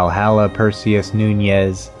 Valhalla Perseus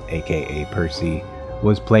Nunez, aka Percy,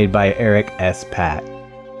 was played by Eric S. Pat,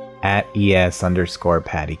 at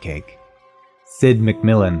ES_pattycake. Sid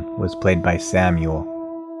McMillan was played by Samuel,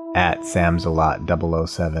 at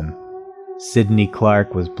Samsalot007. Sydney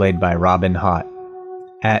Clark was played by Robin Hott,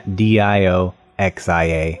 at DIOXIARIO.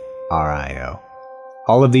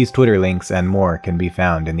 All of these Twitter links and more can be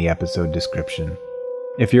found in the episode description.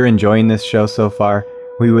 If you're enjoying this show so far,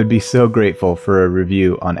 we would be so grateful for a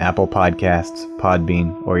review on Apple Podcasts,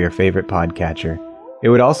 Podbean, or your favorite podcatcher. It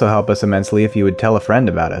would also help us immensely if you would tell a friend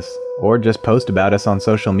about us, or just post about us on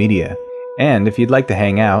social media. And if you'd like to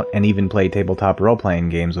hang out and even play tabletop role-playing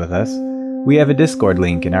games with us, we have a Discord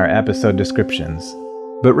link in our episode descriptions.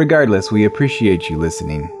 But regardless, we appreciate you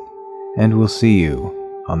listening, and we'll see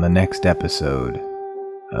you on the next episode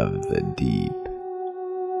of The Deep.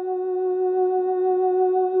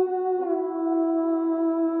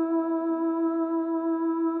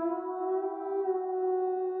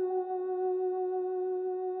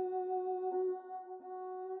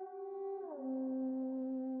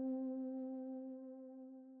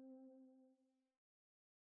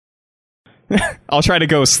 I'll try to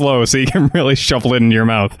go slow so you can really shovel it into your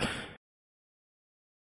mouth.